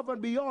above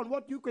and beyond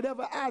what you could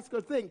ever ask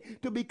or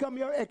think to become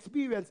your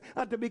experience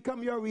and to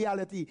become your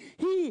reality.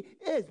 He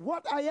is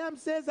what I am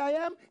says I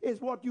am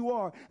is what you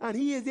are. And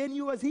he is in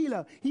you as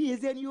healer. He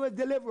is in you as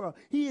deliverer.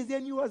 He is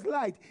in you as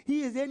light.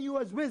 He is in you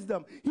as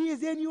wisdom. He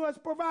is in you as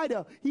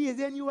provider. He is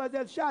in you as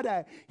El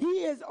Shaddai.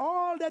 He is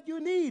all that you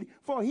need,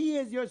 for he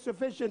is your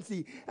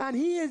sufficiency. And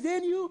he is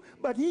in you,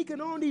 but he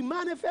can only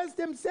manifest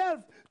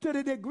himself to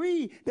the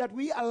degree that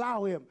we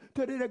allow him,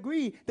 to the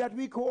degree that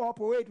we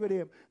cooperate with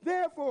him.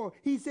 Therefore,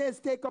 he says,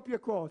 take up your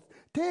cross.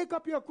 Take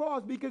up your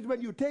cross, because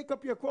when you take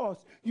up your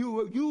cross, you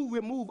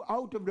will move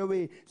out of the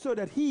way so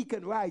that he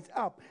can rise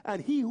up.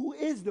 And he who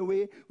is the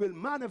way will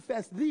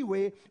manifest the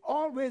way,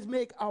 always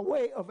make a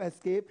way of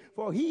escape,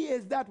 for he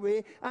is that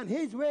way, and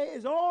his way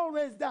is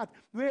always that,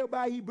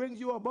 whereby he brings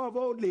you above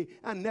only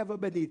and never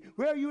beneath,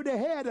 where you the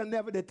head and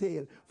never the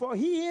tail. For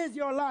he is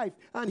your life,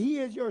 and he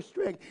is your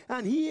strength,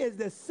 and he is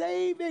the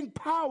saving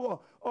power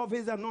of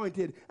his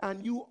anointed,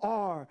 and you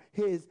are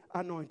his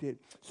anointed.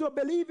 So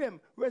believe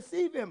him,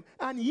 receive him,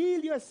 and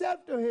yield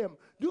yourself to him.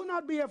 Do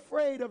not be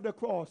afraid of the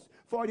cross,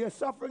 for your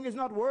suffering is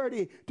not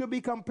worthy to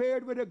be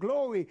compared with the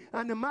glory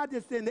and the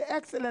majesty and the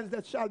excellence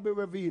that shall be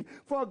revealed.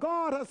 For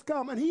God has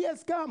come, and he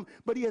has come,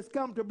 but he has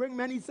come to bring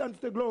many sons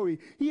to glory.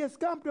 He has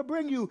come to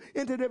bring you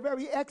into the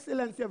very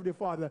excellency of the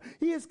Father.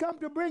 He has come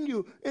to bring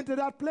you into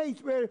that place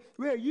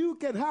where you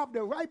can have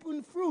the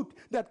ripened fruit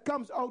that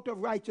comes out of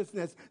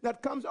righteousness,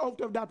 that comes out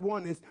of that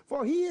oneness. this.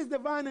 For he is the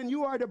vine and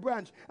you are the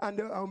branch. And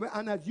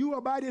as you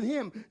abide in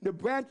him, the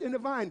branch in the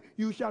vine,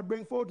 you shall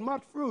bring forth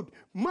much fruit.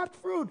 Much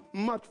fruit,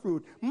 much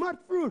fruit. Much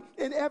fruit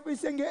in every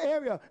single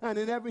area and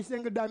in every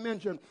single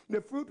dimension.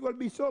 The fruit will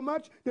be so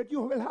much that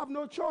you will have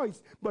no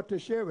choice but to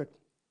share it.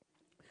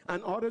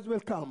 And others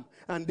will come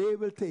and they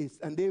will taste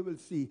and they will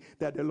see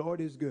that the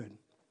Lord is good.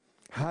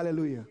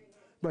 Hallelujah.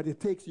 But it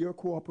takes your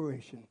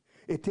cooperation.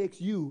 It takes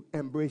you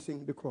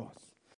embracing the cross.